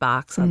context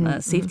box on the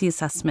safety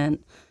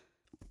assessment.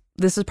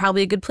 This is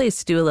probably a good place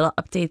to do a little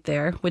update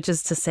there, which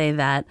is to say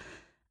that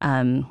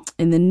in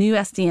the new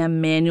SDM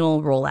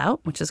manual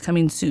rollout, which is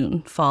coming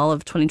soon, fall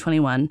of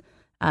 2021,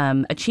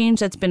 a change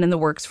that's been in the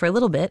works for a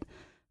little bit,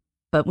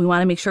 but we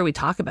want to make sure we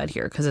talk about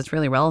here because it's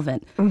really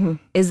relevant,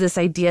 is this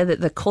idea that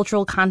the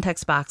cultural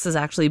context box has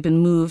actually been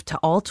moved to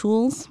all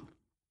tools,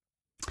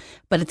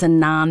 but it's a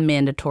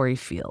non-mandatory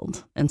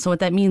field. And so what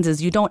that means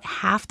is you don't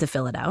have to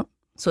fill it out.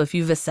 So if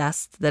you've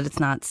assessed that it's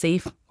not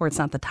safe or it's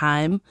not the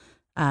time,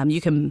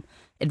 you can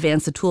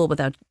advance the tool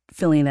without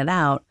filling it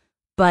out.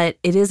 But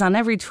it is on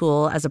every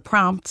tool as a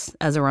prompt,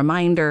 as a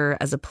reminder,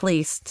 as a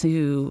place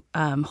to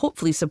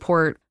hopefully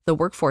support the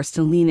workforce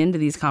to lean into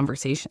these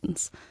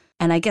conversations.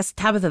 And I guess,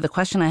 Tabitha, the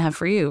question I have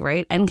for you,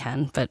 right, and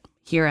Ken, but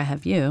here I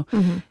have you,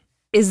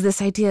 is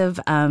this idea of,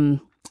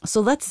 so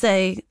let's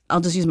say,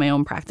 I'll just use my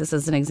own practice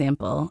as an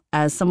example,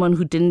 as someone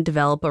who didn't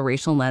develop a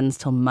racial lens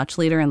till much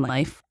later in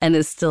life and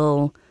is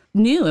still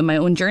new in my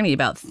own journey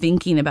about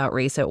thinking about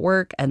race at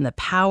work and the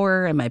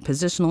power and my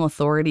positional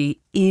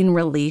authority in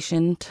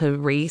relation to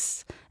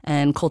race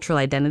and cultural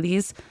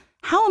identities.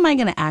 How am I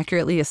going to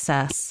accurately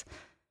assess,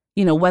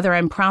 whether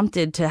I'm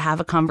prompted to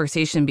have a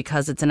conversation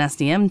because it's an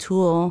SDM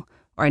tool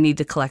or I need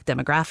to collect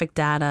demographic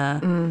data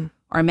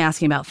or I'm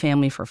asking about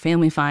family for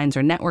family finds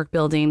or network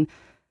building?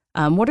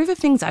 What are the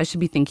things I should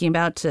be thinking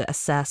about to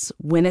assess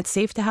when it's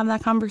safe to have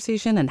that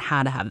conversation and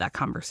how to have that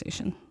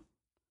conversation?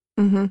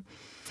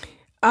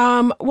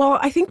 Well,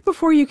 I think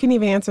before you can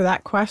even answer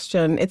that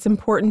question, it's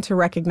important to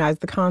recognize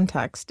the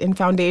context. In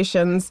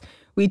Foundations,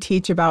 we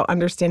teach about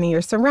understanding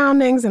your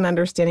surroundings and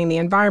understanding the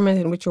environment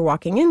in which you're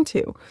walking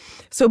into.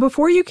 So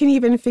before you can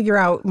even figure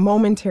out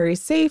momentary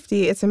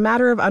safety, it's a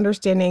matter of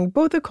understanding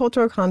both the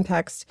cultural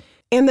context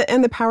and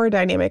the power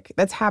dynamic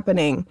that's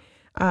happening.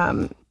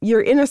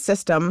 You're in a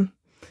system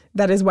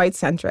that is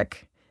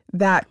white-centric.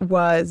 That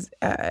was,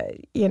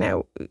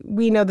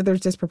 we know that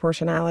there's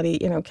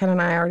disproportionality. Ken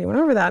and I already went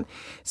over that.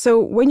 So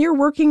when you're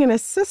working in a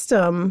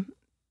system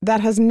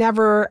that has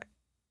never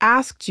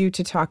asked you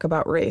to talk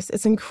about race,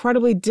 it's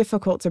incredibly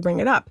difficult to bring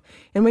it up.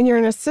 And when you're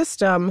in a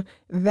system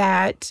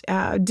that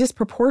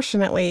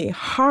disproportionately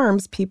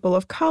harms people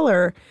of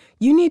color,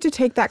 you need to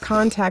take that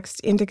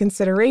context into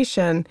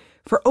consideration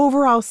for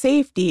overall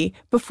safety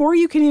before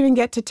you can even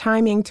get to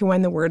timing to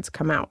when the words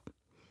come out.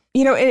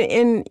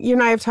 And you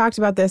and I have talked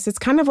about this. It's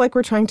kind of like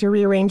we're trying to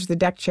rearrange the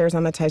deck chairs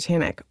on the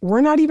Titanic.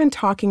 We're not even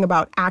talking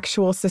about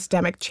actual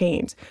systemic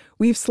change.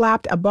 We've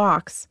slapped a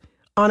box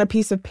on a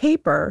piece of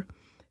paper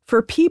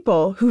for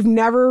people who've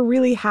never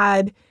really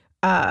had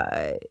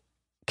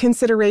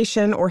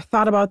consideration or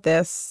thought about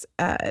this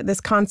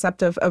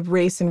concept of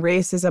race and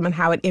racism and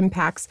how it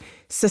impacts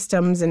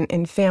systems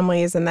and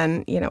families and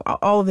then,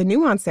 all of the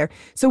nuance there.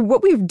 So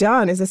what we've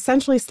done is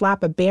essentially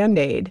slap a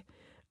Band-Aid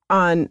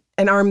on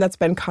an arm that's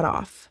been cut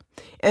off.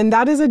 And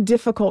that is a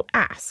difficult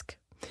ask.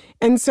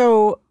 And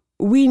so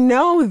we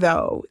know,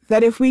 though,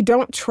 that if we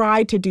don't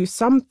try to do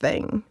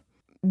something,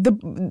 the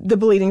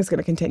bleeding is going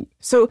to continue.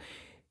 So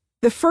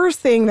the first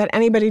thing that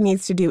anybody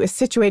needs to do is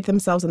situate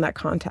themselves in that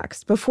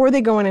context before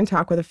they go in and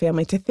talk with a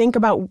family to think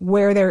about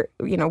where they're,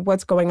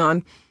 what's going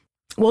on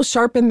will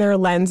sharpen their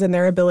lens and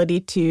their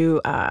ability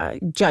to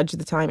judge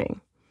the timing.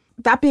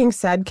 That being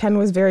said, Ken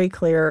was very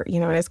clear,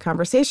 in his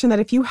conversation that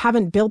if you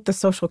haven't built the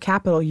social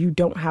capital, you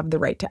don't have the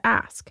right to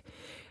ask.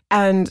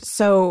 And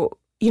so,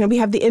 we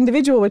have the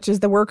individual, which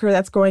is the worker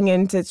that's going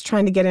in, that's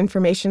trying to get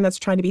information, that's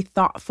trying to be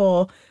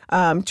thoughtful,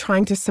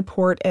 trying to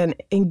support and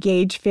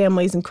engage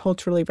families in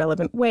culturally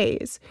relevant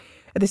ways.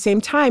 At the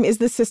same time, is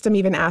the system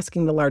even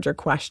asking the larger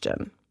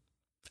question?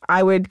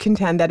 I would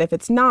contend that if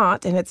it's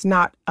not, and it's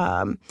not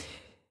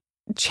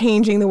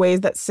changing the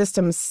ways that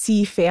systems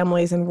see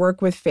families and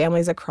work with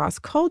families across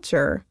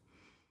culture,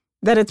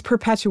 that it's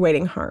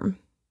perpetuating harm.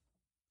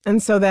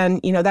 And so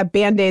then, that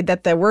Band-Aid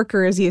that the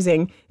worker is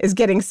using is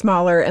getting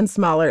smaller and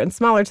smaller and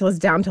smaller till it's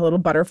down to a little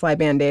butterfly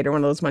Band-Aid or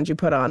one of those ones you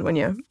put on when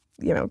you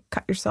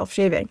cut yourself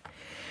shaving.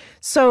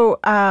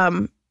 So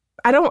I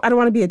don't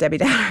want to be a Debbie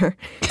Downer.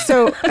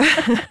 So,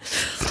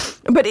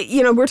 but,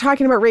 we're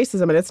talking about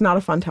racism and it's not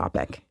a fun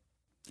topic,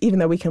 even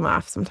though we can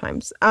laugh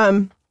sometimes.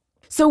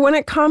 So when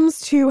it comes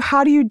to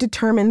how do you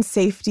determine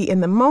safety in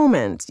the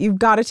moment, you've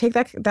got to take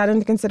that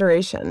into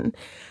consideration.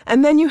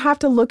 And then you have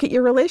to look at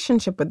your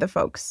relationship with the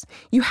folks.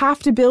 You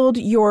have to build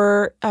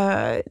your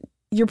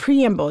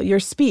preamble, your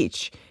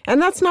speech. And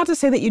that's not to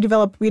say that you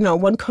develop,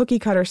 one cookie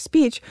cutter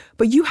speech,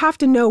 but you have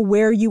to know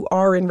where you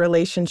are in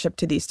relationship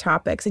to these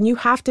topics. And you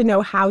have to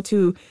know how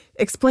to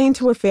explain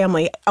to a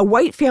family. A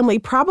white family,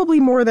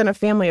 probably more than a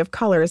family of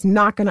color, is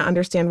not going to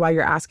understand why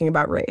you're asking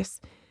about race.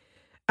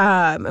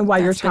 And why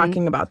you're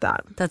talking about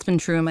that. That's been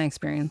true in my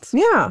experience.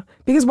 Yeah,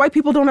 because white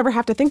people don't ever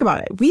have to think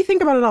about it. We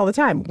think about it all the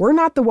time. We're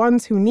not the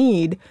ones who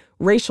need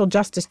racial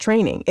justice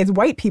training. It's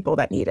white people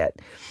that need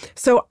it.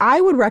 So I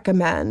would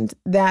recommend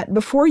that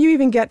before you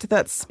even get to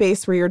that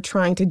space where you're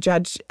trying to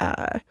judge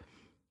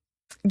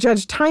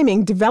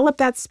timing, develop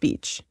that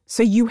speech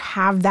so you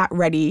have that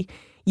ready.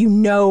 You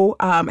know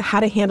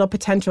how to handle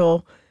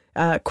potential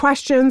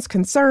questions,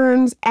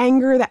 concerns,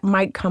 anger that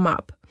might come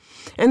up.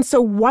 And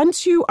so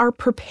once you are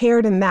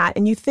prepared in that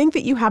and you think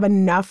that you have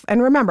enough,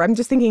 and remember, I'm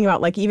just thinking about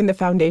like even the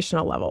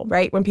foundational level,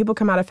 right? When people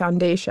come out of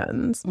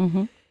foundations,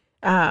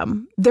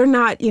 they're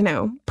not,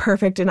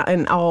 perfect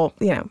and all,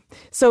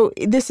 So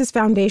this is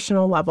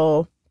foundational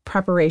level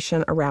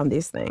preparation around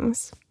these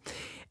things.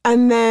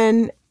 And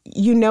then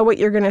you know what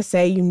you're going to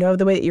say, you know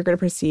the way that you're going to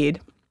proceed.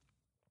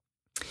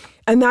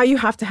 And now you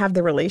have to have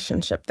the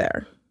relationship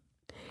there.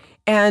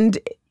 And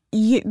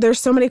there's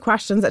so many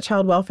questions that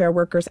child welfare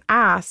workers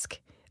ask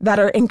that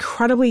are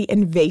incredibly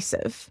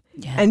invasive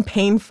and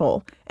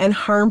painful and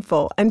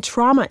harmful and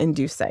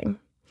trauma-inducing.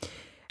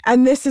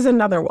 And this is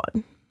another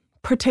one,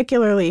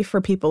 particularly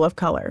for people of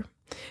color.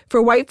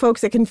 For white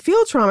folks, it can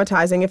feel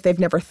traumatizing if they've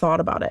never thought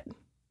about it.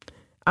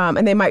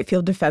 And they might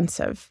feel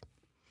defensive.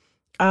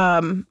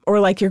 Or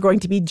like you're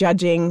going to be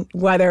judging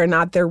whether or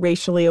not they're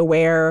racially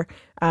aware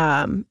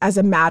as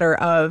a matter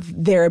of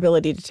their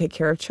ability to take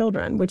care of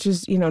children, which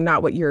is,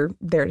 not what you're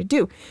there to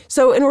do.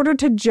 So in order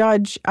to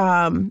judge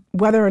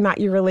whether or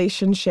not your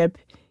relationship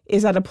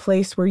is at a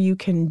place where you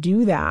can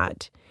do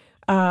that,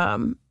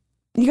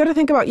 you got to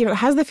think about,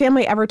 has the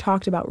family ever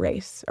talked about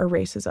race or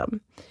racism?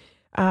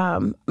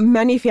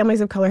 Many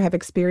families of color have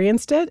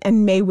experienced it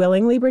and may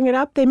willingly bring it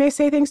up. They may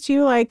say things to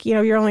you like,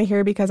 you're only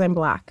here because I'm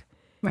Black.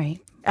 Right.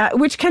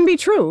 Which can be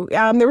true.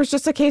 There was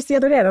just a case the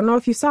other day. I don't know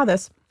if you saw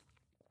this,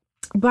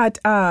 but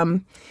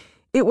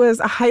it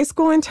was a high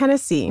school in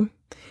Tennessee.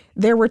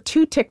 There were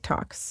 2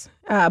 TikToks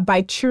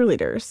by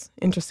cheerleaders,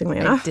 interestingly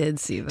enough. I did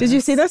see this. Did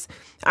you see this?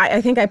 I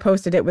think I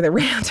posted it with a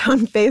rant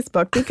on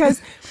Facebook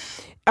because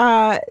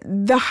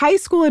the high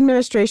school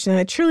administration and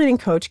the cheerleading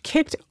coach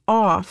kicked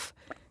off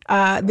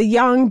the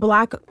young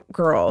Black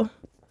girl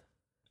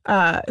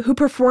who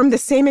performed the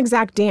same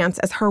exact dance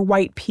as her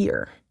white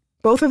peer.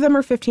 Both of them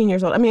are 15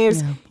 years old. I mean, it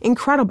was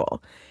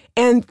incredible.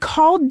 And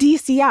called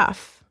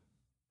DCF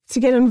to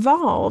get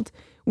involved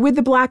with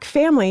the Black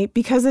family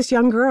because this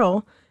young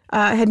girl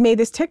had made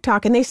this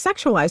TikTok and they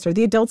sexualized her.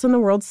 The adults in the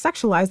world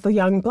sexualized the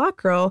young Black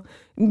girl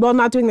while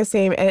not doing the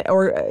same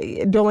or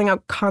doling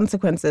out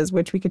consequences,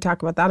 which we could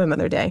talk about that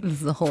another day.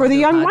 This is a whole for the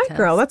young podcast. White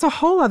girl. That's a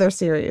whole other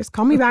series.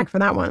 Call me back for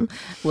that one.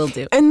 Will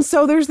do. And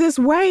so there's this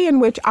way in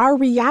which our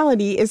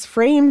reality is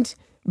framed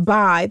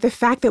by the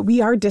fact that we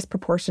are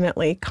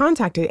disproportionately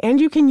contacted. And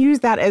you can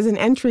use that as an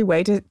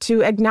entryway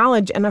to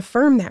acknowledge and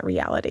affirm that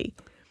reality.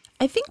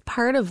 I think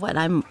part of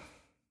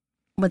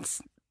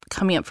what's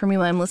coming up for me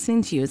when I'm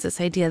listening to you is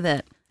this idea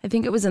that, I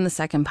think it was in the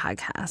second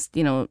podcast,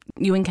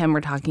 you and Ken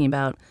were talking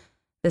about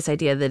this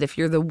idea that if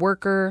you're the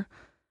worker,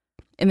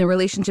 in the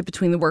relationship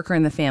between the worker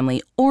and the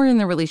family, or in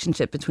the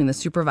relationship between the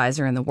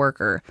supervisor and the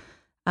worker,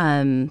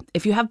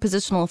 if you have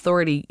positional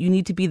authority, you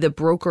need to be the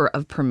broker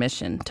of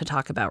permission to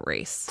talk about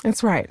race.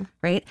 That's right.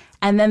 Right?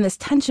 And then this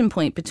tension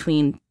point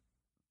between,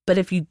 but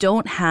if you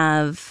don't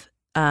have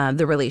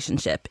the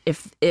relationship,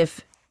 if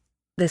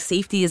the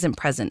safety isn't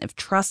present, if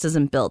trust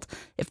isn't built,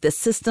 if the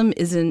system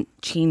isn't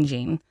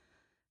changing,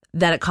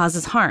 that it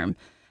causes harm.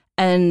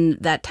 And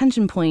that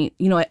tension point,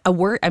 a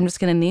worry, I'm just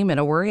going to name it,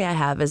 a worry I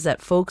have is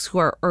that folks who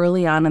are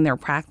early on in their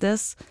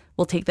practice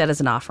will take that as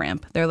an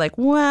off-ramp. They're like,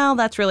 well,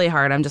 that's really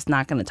hard. I'm just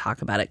not going to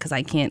talk about it because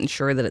I can't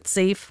ensure that it's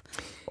safe.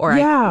 Or,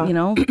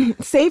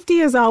 Safety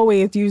is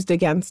always used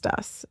against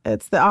us.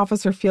 It's the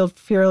officer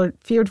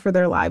feared for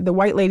their life. The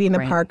white lady in the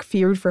park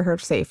feared for her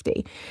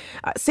safety.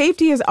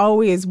 Safety is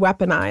always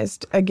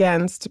weaponized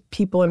against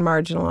people in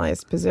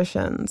marginalized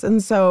positions.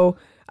 And so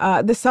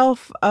the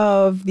self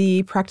of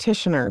the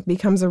practitioner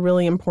becomes a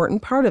really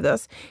important part of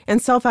this.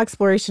 And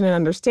self-exploration and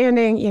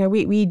understanding,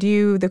 we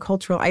do the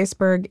cultural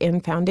iceberg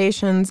in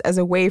foundations as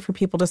a way for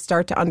people to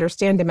start to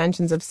understand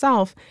dimensions of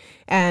self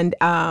and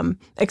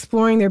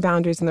exploring their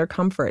boundaries and their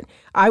comfort.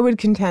 I would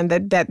contend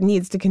that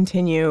needs to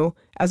continue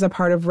as a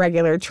part of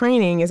regular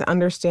training is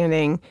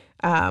understanding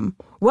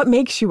what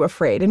makes you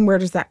afraid and where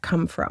does that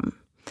come from.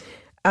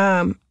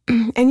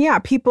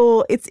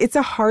 People, it's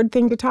a hard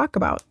thing to talk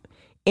about.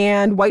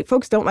 And white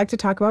folks don't like to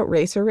talk about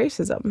race or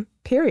racism,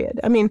 period.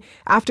 I mean,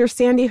 after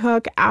Sandy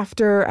Hook,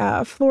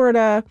 after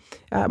Florida,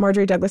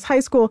 Marjorie Douglas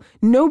High School,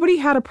 nobody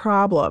had a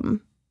problem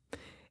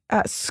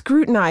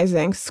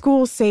scrutinizing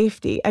school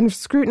safety and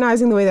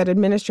scrutinizing the way that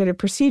administrative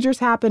procedures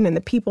happen and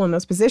the people in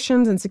those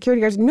positions and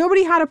security guards.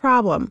 Nobody had a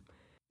problem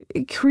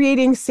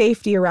creating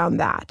safety around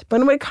that. But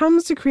when it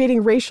comes to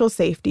creating racial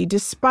safety,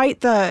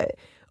 despite the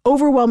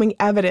overwhelming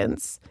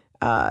evidence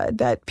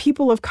that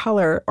people of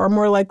color are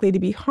more likely to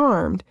be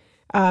harmed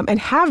and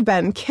have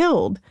been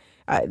killed,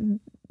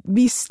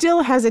 we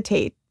still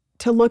hesitate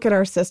to look at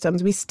our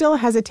systems. We still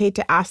hesitate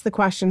to ask the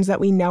questions that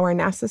we know are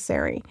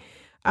necessary.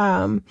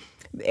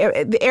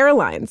 The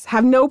airlines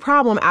have no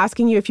problem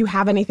asking you if you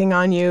have anything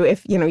on you,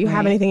 if you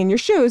have anything in your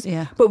shoes,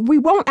 but we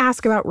won't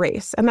ask about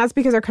race. And that's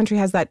because our country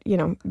has that,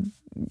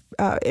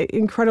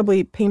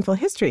 incredibly painful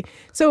history.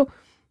 So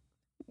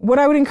what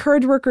I would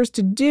encourage workers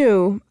to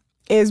do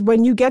is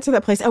when you get to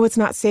that place, it's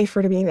not safe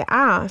for me to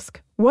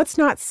ask, what's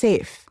not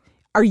safe?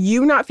 Are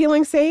you not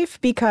feeling safe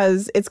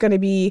because it's going to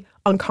be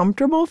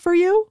uncomfortable for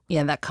you?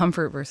 Yeah, that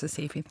comfort versus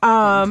safety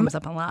comes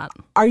up a lot.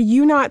 Are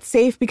you not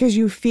safe because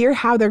you fear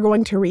how they're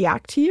going to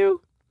react to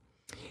you?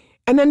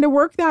 And then to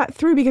work that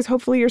through, because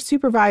hopefully your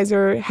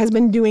supervisor has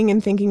been doing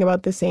and thinking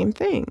about the same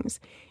things.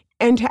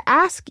 And to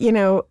ask,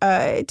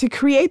 to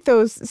create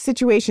those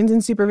situations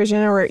in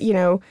supervision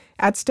or,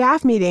 at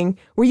staff meeting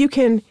where you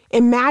can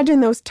imagine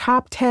those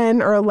top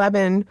 10 or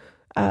 11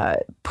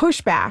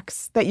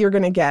 pushbacks that you're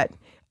going to get,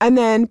 and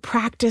then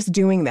practice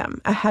doing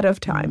them ahead of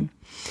time.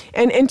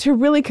 And to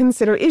really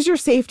consider, is your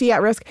safety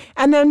at risk?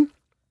 And then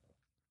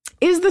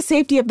is the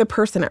safety of the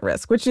person at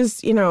risk, which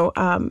is,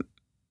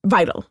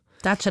 vital.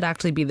 That should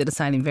actually be the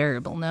deciding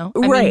variable, no?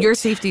 Right. I mean, your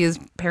safety is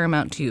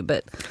paramount to you,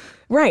 but...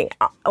 Right.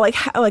 Like,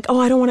 I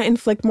don't want to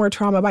inflict more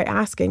trauma by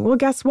asking. Well,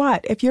 guess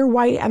what? If you're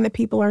white and the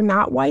people are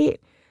not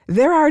white,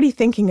 they're already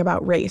thinking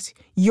about race.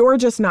 You're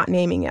just not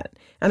naming it.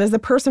 And as the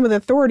person with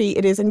authority,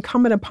 it is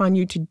incumbent upon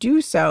you to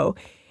do so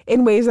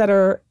in ways that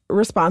are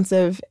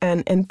responsive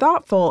and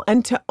thoughtful,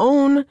 and to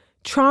own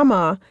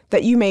trauma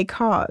that you may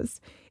cause.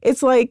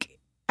 It's like,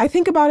 I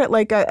think about it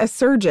like a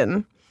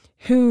surgeon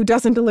who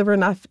doesn't deliver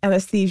enough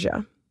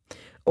anesthesia,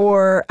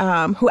 or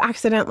who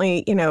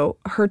accidentally,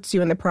 hurts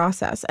you in the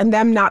process, and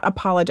them not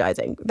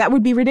apologizing. That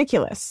would be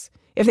ridiculous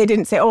if they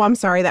didn't say, "Oh, I'm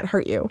sorry, that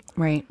hurt you."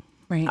 Right.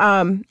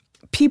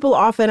 People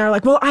often are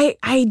like, "Well, I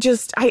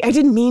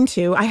didn't mean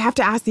to. I have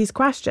to ask these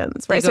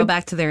questions." Right. They go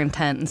back to their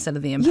intent instead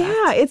of the impact.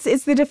 Yeah,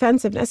 it's the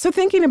defensiveness. So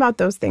thinking about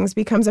those things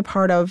becomes a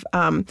part of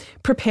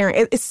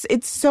preparing.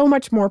 It's so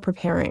much more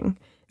preparing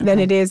than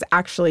it is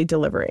actually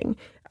delivering.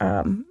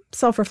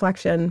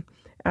 Self-reflection,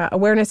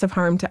 awareness of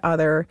harm to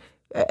other,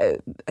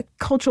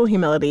 cultural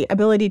humility,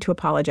 ability to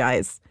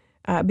apologize,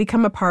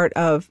 become a part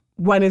of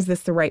when is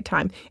this the right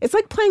time. It's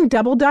like playing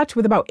double dutch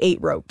with about 8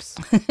 ropes.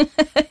 That's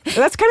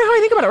kind of how I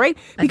think about it, right?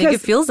 I think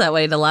it feels that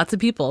way to lots of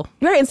people.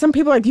 Right, and some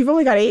people are like, you've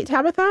only got 8,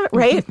 Tabitha,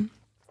 right?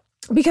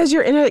 Because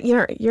you're in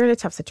a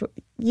tough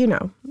situation. You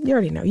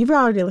already know. You've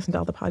already listened to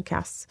all the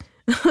podcasts.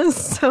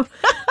 So,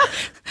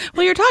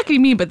 well, you're talking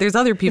to me, but there's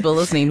other people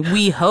listening.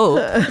 We hope,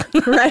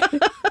 right?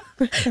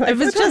 If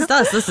it's just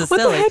us, this is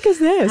silly. What the heck is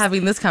this?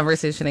 Having this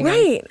conversation again,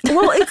 right?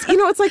 Well, it's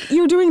it's like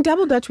you're doing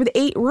double dutch with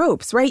 8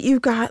 ropes, right?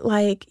 You've got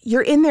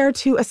you're in there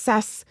to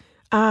assess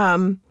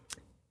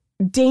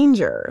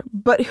danger,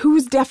 but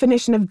whose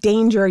definition of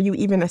danger are you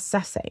even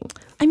assessing?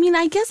 I mean,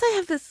 I guess I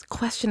have this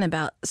question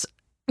about.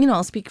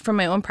 I'll speak from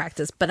my own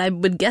practice, but I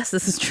would guess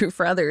this is true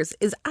for others,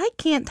 is I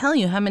can't tell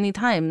you how many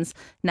times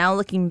now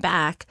looking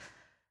back,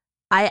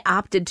 I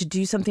opted to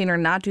do something or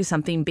not do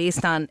something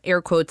based on, air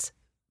quotes,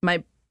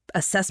 my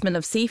assessment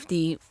of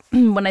safety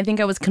when I think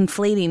I was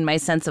conflating my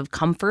sense of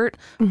comfort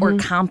or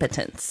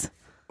competence.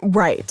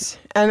 Right.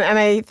 And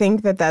I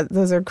think that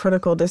those are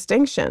critical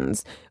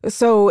distinctions.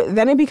 So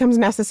then it becomes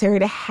necessary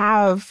to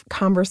have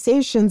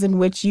conversations in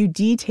which you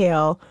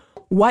detail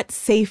what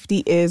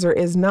safety is or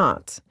is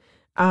not.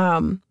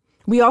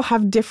 We all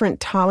have different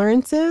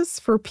tolerances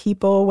for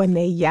people when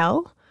they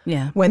yell,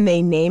 when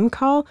they name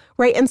call,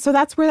 right? And so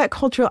that's where that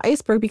cultural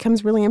iceberg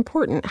becomes really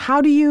important. How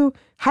do you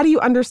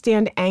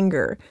understand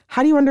anger?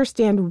 How do you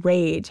understand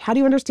rage? How do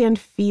you understand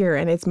fear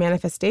and its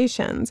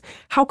manifestations?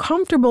 How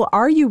comfortable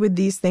are you with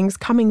these things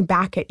coming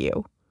back at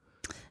you?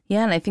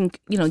 Yeah, and I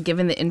think,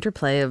 given the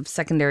interplay of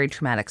secondary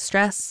traumatic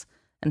stress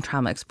and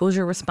trauma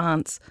exposure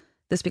response,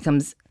 this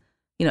becomes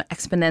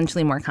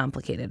exponentially more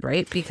complicated,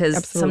 right?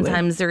 Because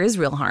sometimes there is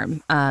real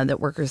harm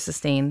that workers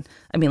sustain.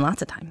 I mean,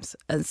 lots of times.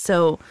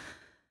 So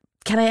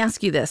can I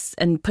ask you this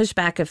and push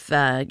back if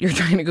you're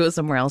trying to go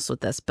somewhere else with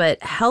this,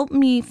 but help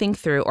me think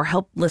through, or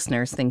help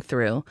listeners think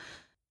through,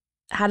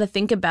 how to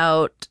think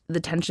about the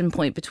tension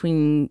point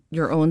between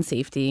your own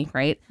safety,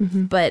 right?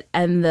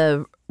 And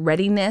the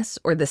readiness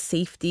or the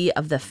safety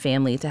of the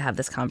family to have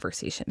this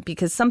conversation.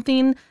 Because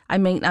something I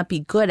might not be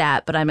good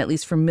at, but I'm at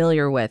least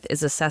familiar with,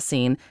 is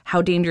assessing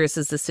how dangerous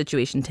is this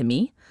situation to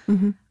me.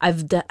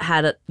 I've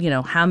had,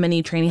 how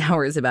many training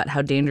hours about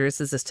how dangerous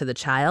is this to the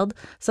child.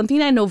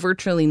 Something I know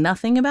virtually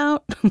nothing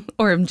about,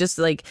 or I'm just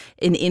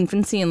in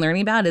infancy and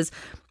learning about, is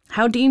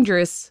how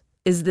dangerous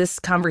is this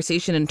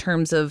conversation in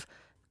terms of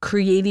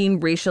creating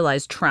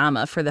racialized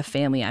trauma for the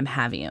family I'm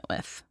having it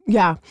with.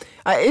 Yeah,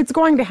 it's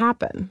going to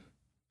happen.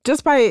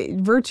 just by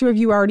virtue of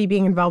you already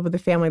being involved with the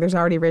family, there's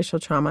already racial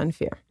trauma and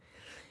fear.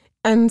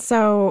 And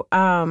so,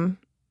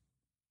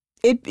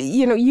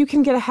 you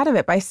can get ahead of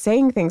it by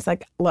saying things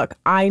like, look,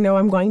 I know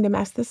I'm going to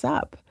mess this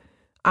up.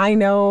 I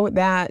know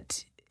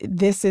that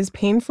this is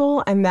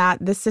painful and that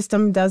the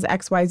system does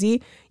X, Y,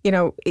 Z.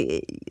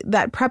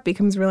 That prep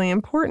becomes really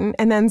important.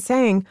 And then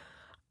saying,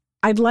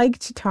 I'd like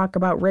to talk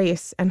about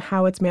race and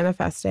how it's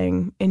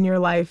manifesting in your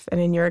life and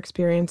in your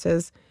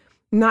experiences,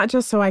 not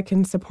just so I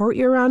can support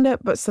you around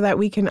it, but so that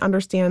we can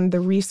understand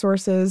the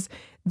resources,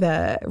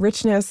 the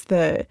richness,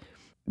 the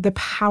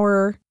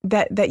power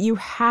that you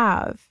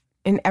have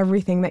in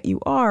everything that you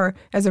are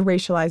as a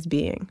racialized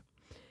being.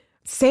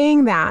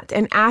 Saying that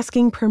and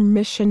asking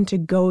permission to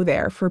go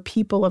there for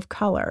people of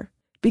color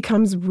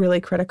becomes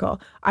really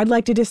critical. I'd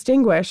like to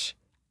distinguish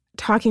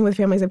talking with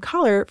families of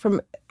color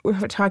from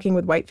talking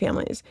with white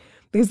families,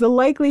 because the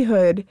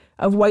likelihood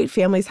of white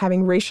families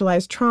having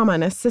racialized trauma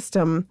in a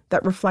system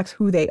that reflects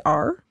who they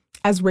are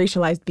as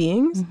racialized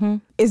beings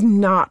is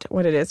not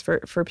what it is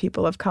for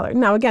people of color.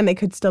 Now, again, they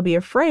could still be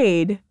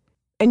afraid,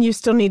 and you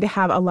still need to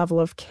have a level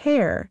of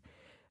care.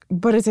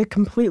 But it's a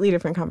completely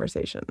different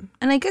conversation.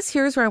 And I guess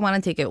here's where I want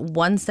to take it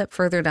one step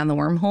further down the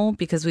wormhole,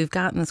 because we've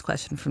gotten this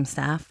question from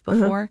staff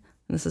before.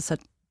 And this is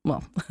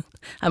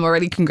I'm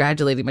already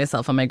congratulating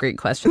myself on my great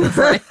question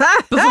before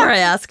I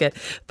ask it.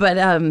 But,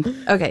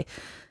 okay.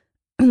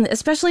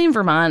 Especially in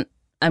Vermont,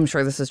 I'm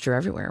sure this is true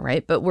everywhere,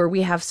 right? But where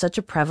we have such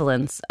a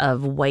prevalence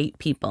of white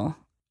people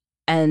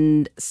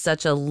and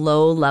such a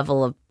low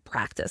level of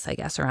practice, I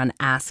guess, around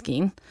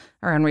asking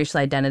around racial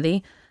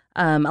identity.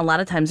 A lot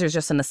of times there's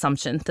just an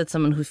assumption that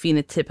someone who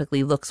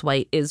phenotypically looks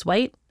white is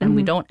white, and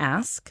we don't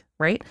ask,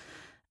 right?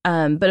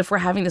 But if we're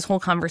having this whole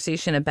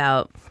conversation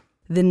about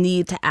the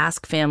need to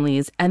ask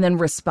families and then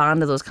respond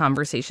to those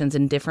conversations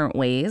in different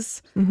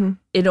ways,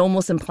 it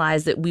almost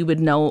implies that we would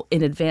know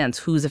in advance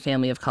who's a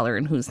family of color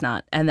and who's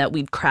not, and that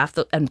we'd craft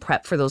and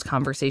prep for those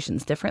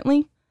conversations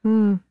differently.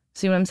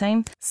 See what I'm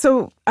saying?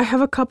 So I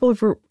have a couple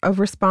of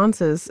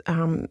responses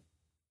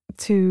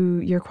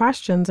to your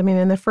questions. I mean,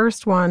 and the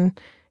first one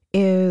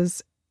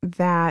is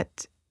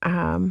that,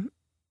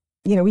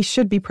 we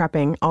should be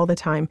prepping all the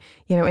time.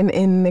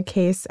 In the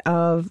case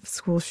of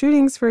school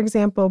shootings, for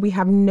example, we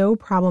have no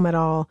problem at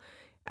all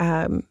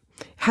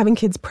having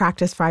kids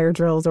practice fire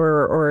drills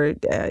or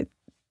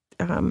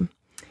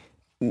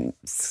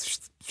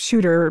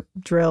shooter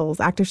drills,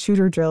 active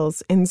shooter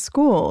drills in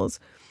schools.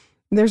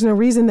 There's no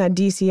reason that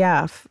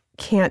DCF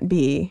can't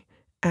be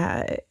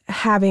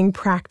having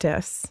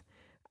practice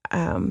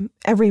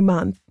every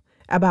month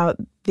about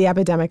the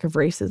epidemic of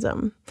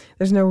racism.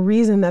 There's no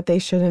reason that they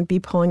shouldn't be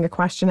pulling a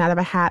question out of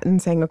a hat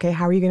and saying, okay,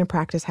 how are you going to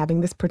practice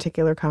having this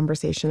particular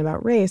conversation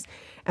about race,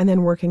 and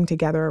then working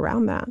together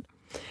around that.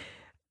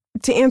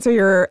 To answer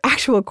your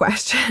actual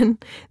question,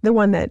 the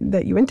one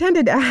that you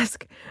intended to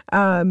ask,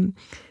 I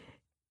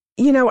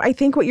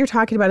think what you're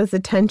talking about is the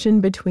tension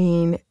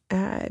between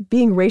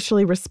being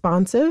racially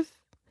responsive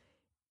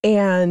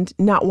and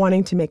not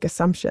wanting to make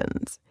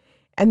assumptions.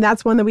 And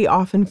that's one that we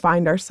often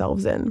find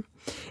ourselves in.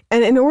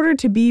 And in order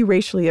to be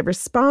racially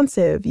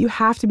responsive, you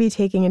have to be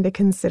taking into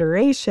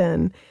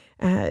consideration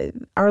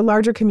our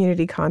larger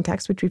community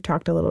context, which we've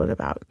talked a little bit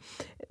about,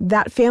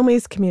 that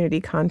family's community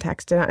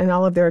context and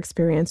all of their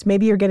experience.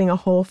 Maybe you're getting a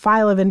whole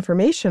file of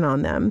information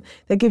on them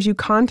that gives you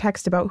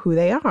context about who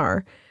they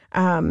are.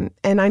 And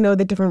I know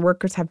that different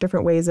workers have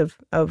different ways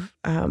of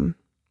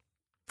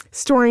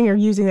storing or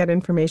using that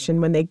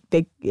information when they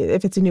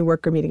if it's a new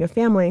worker meeting a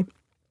family,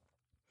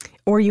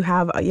 or you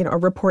have a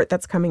report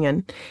that's coming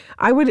in.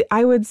 I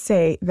would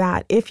say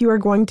that if you are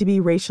going to be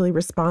racially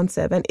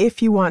responsive, and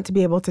if you want to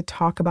be able to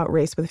talk about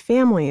race with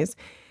families,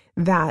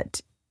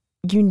 that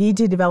you need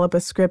to develop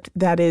a script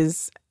that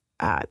is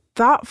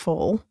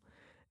thoughtful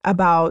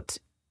about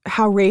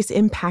how race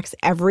impacts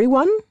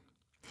everyone.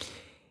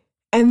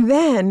 And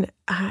then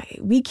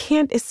we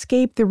can't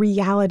escape the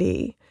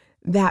reality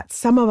that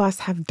some of us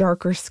have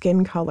darker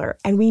skin color.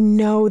 And we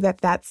know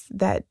that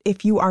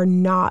if you are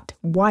not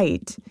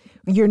white,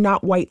 you're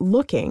not white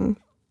looking,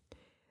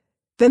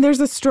 then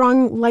there's a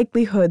strong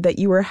likelihood that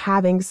you are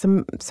having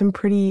some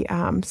pretty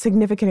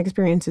significant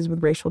experiences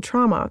with racial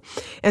trauma.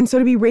 And so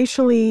to be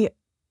racially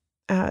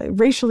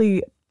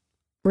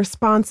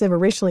responsive or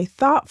racially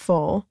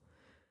thoughtful,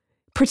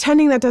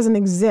 pretending that doesn't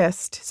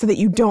exist so that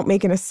you don't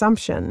make an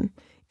assumption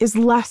is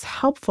less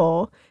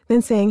helpful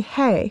than saying,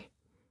 hey,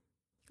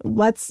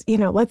 let's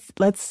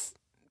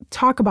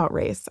talk about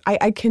race.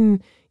 I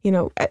can,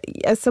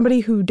 as somebody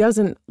who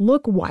doesn't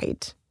look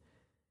white,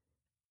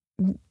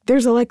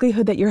 there's a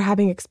likelihood that you're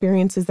having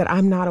experiences that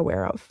I'm not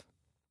aware of,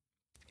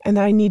 and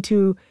that I need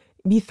to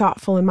be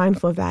thoughtful and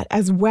mindful of that,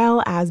 as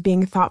well as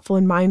being thoughtful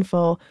and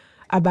mindful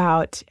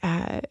about,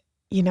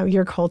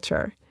 your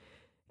culture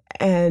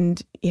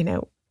and,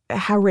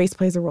 how race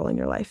plays a role in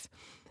your life.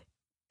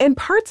 And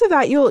parts of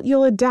that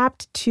you'll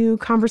adapt to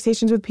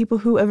conversations with people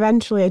who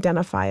eventually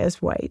identify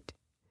as white.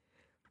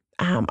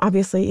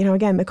 Obviously,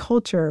 again, the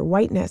culture,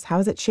 whiteness, how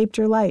has it shaped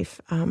your life?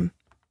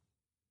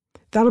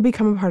 that'll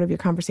become a part of your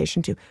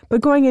conversation too.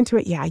 But going into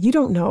it, you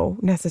don't know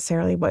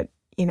necessarily what,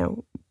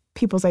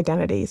 people's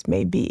identities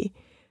may be.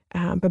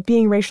 But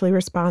being racially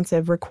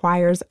responsive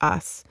requires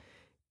us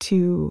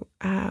to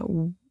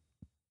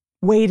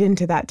wade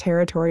into that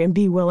territory and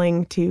be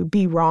willing to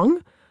be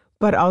wrong,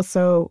 but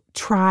also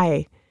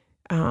try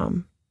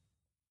to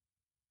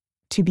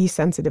be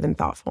sensitive and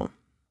thoughtful.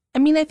 I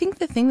mean, I think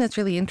the thing that's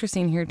really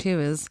interesting here too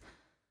is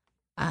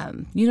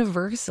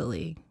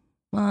universally,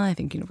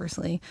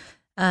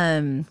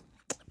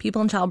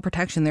 people in child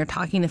protection, they're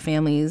talking to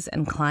families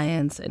and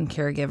clients and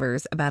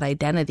caregivers about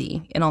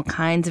identity in all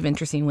kinds of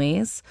interesting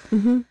ways.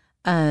 Mm-hmm.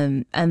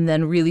 And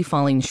then really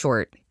falling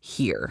short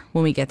here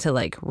when we get to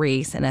like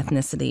race and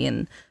ethnicity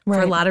and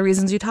for a lot of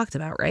reasons you talked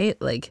about, right?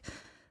 Like,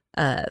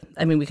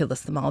 we could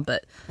list them all,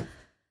 but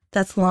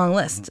that's a long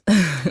list.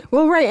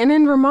 Well, right. And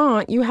in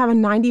Vermont, you have a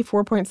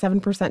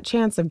 94.7%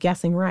 chance of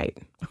guessing right.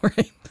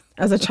 Right.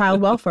 As a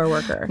child welfare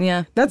worker.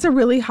 Yeah. That's a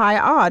really high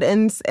odd.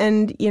 And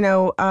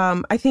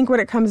I think what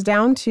it comes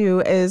down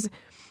to is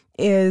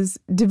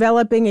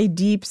developing a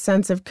deep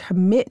sense of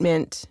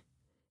commitment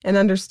and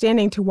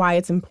understanding to why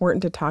it's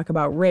important to talk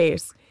about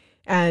race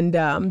and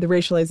the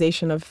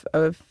racialization of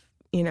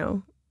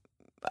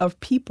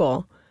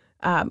people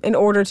in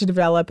order to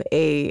develop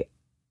a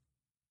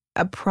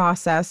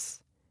process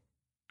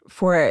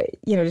for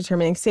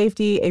determining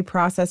safety, a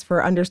process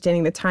for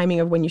understanding the timing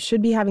of when you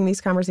should be having these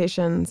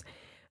conversations,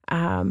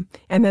 and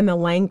then the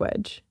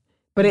language.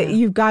 But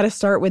you've got to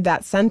start with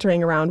that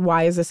centering around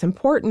why is this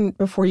important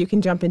before you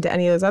can jump into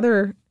any of those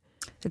other.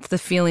 It's the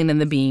feeling and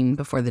the being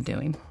before the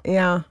doing.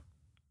 Yeah.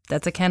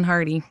 That's a Ken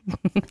Hardy.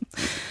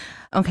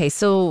 Okay,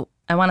 so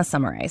I want to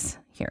summarize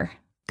here.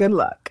 Good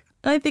luck.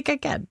 I think I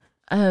can.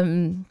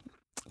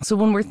 So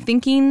when we're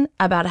thinking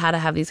about how to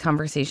have these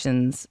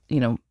conversations,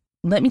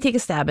 let me take a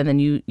stab and then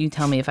you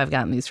tell me if I've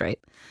gotten these right.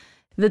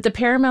 That the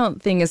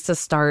paramount thing is to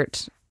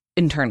start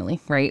internally,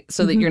 right?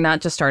 So that you're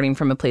not just starting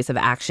from a place of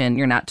action.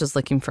 You're not just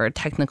looking for a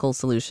technical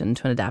solution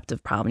to an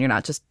adaptive problem. You're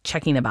not just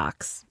checking a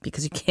box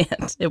because you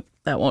can't.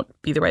 That won't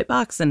be the right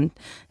box and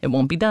it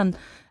won't be done.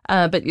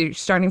 But you're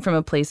starting from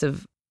a place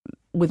of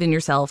within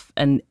yourself.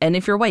 And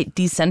if you're white,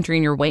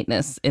 decentering your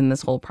whiteness in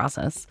this whole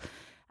process.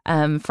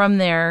 From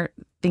there,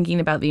 thinking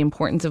about the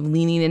importance of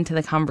leaning into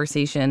the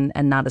conversation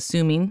and not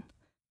assuming.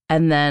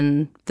 And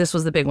then this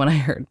was the big one I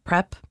heard,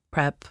 prep,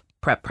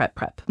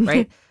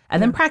 right?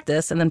 And then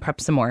practice, and then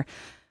prep some more.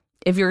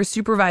 If you're a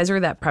supervisor,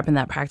 that prep and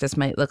that practice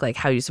might look like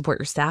how you support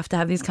your staff to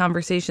have these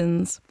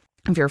conversations.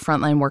 If you're a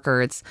frontline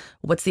worker, it's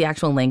what's the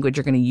actual language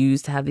you're going to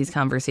use to have these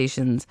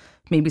conversations,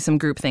 maybe some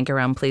groupthink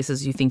around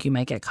places you think you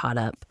might get caught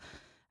up.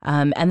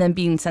 And then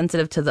being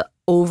sensitive to the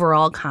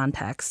overall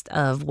context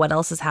of what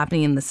else is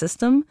happening in the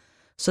system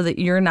so that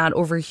you're not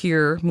over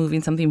here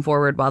moving something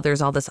forward while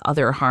there's all this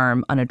other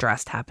harm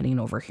unaddressed happening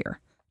over here.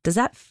 Does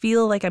that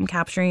feel like I'm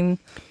capturing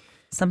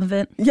some of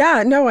it?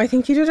 Yeah, no, I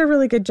think you did a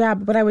really good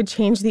job, but I would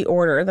change the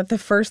order that the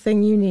first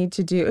thing you need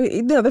to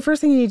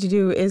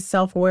do is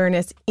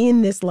self-awareness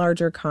in this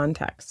larger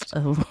context.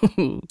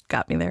 Oh,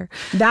 got me there.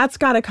 That's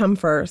got to come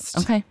first.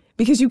 Okay.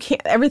 Because you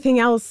can't, everything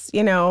else,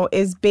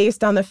 is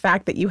based on the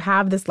fact that you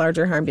have this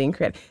larger harm being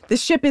created. The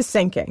ship is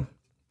sinking,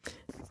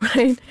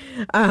 right?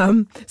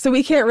 So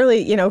we can't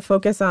really,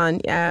 focus on,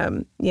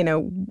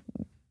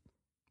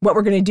 what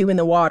we're going to do in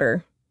the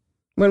water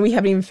when we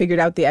haven't even figured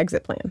out the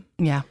exit plan.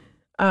 Yeah.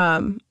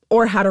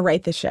 Or how to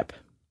right the ship.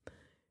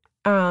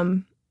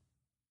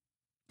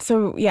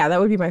 So yeah,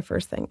 that would be my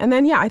first thing. And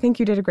then, I think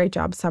you did a great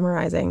job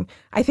summarizing.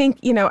 I think,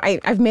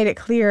 I've made it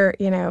clear,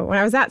 when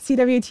I was at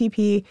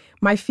CWTP,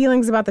 my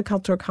feelings about the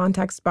cultural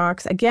context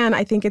box, again,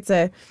 I think it's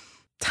a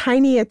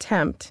tiny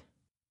attempt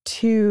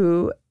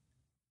to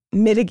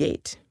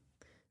mitigate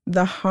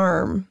the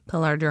harm. The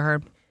larger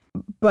harm.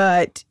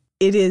 But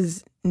it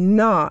is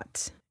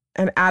not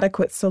an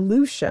adequate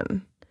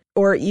solution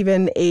or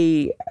even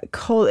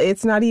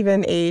it's not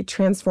even a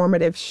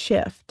transformative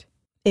shift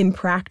in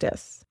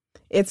practice.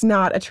 It's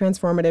not a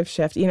transformative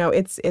shift.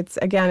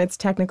 It's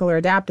technical or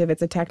adaptive.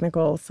 It's a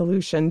technical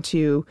solution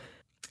to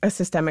a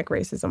systemic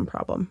racism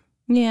problem.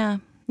 Yeah.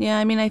 Yeah.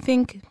 I mean, I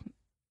think,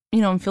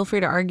 and feel free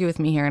to argue with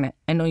me here, and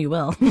I know you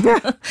will.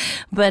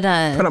 But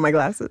put on my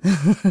glasses.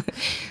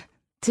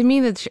 To me,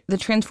 the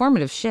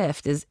transformative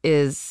shift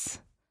is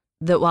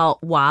that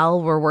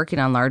while we're working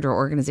on larger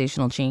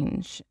organizational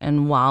change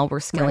and while we're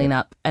skilling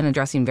up and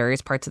addressing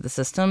various parts of the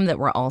system, that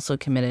we're also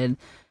committed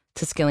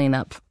to skilling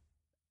up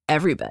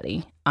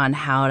everybody on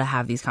how to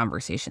have these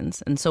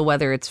conversations. And so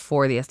whether it's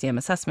for the SDM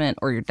assessment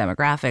or your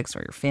demographics or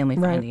your family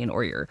finding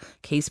or your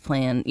case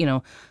plan,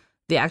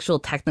 the actual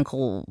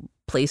technical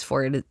place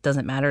for it, it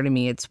doesn't matter to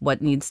me. It's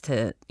what needs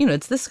to,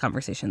 it's this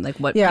conversation, like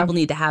what people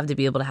need to have to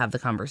be able to have the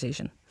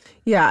conversation.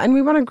 Yeah. And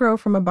we want to grow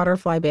from a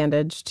butterfly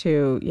bandage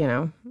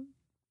to,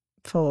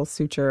 full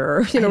suture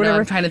or, whatever.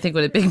 I'm trying to think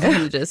what a big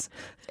bandage is.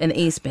 An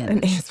ace bandage.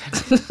 An ace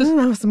bandage. I don't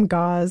know, some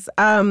gauze.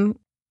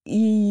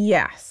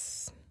 Yes.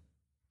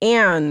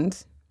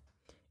 And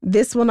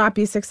this will not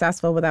be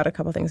successful without a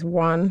couple things.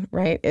 One,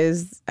 right,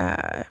 is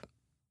the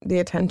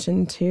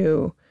attention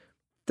to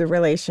the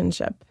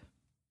relationship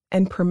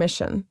and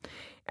permission.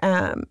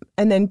 And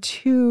then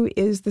 2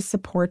 is the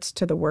supports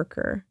to the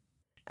worker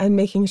and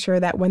making sure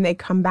that when they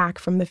come back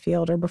from the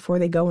field or before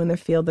they go in the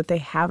field, that they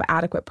have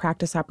adequate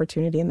practice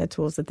opportunity and the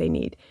tools that they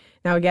need.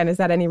 Now, again, is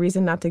that any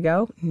reason not to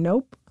go?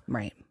 Nope.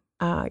 Right.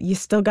 You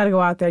still got to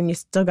go out there and you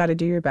still got to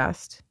do your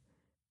best.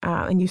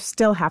 And you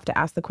still have to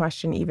ask the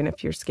question, even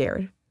if you're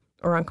scared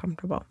or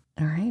uncomfortable.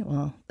 All right.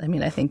 Well, I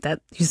mean, I think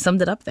that you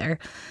summed it up there.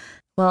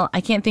 Well,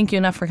 I can't thank you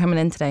enough for coming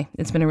in today.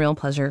 It's been a real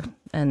pleasure.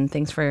 And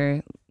thanks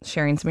for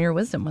sharing some of your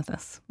wisdom with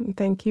us.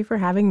 Thank you for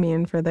having me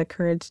and for the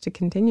courage to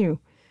continue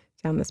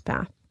down this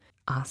path.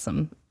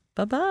 Awesome.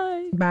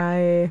 Bye-bye.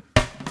 Bye.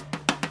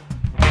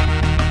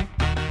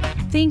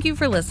 Thank you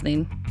for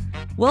listening.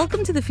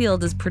 Welcome to the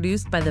Field is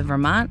produced by the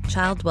Vermont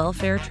Child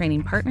Welfare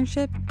Training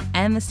Partnership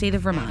and the state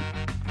of Vermont.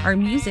 Our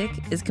music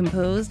is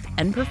composed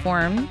and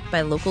performed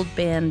by local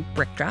band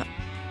Brick Drop,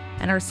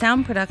 and our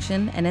sound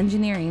production and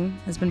engineering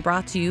has been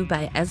brought to you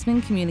by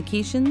Esmond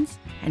Communications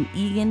and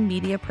Egan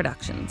Media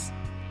Productions.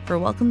 For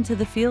Welcome to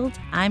the Field,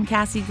 I'm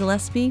Cassie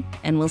Gillespie,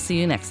 and we'll see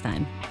you next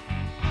time.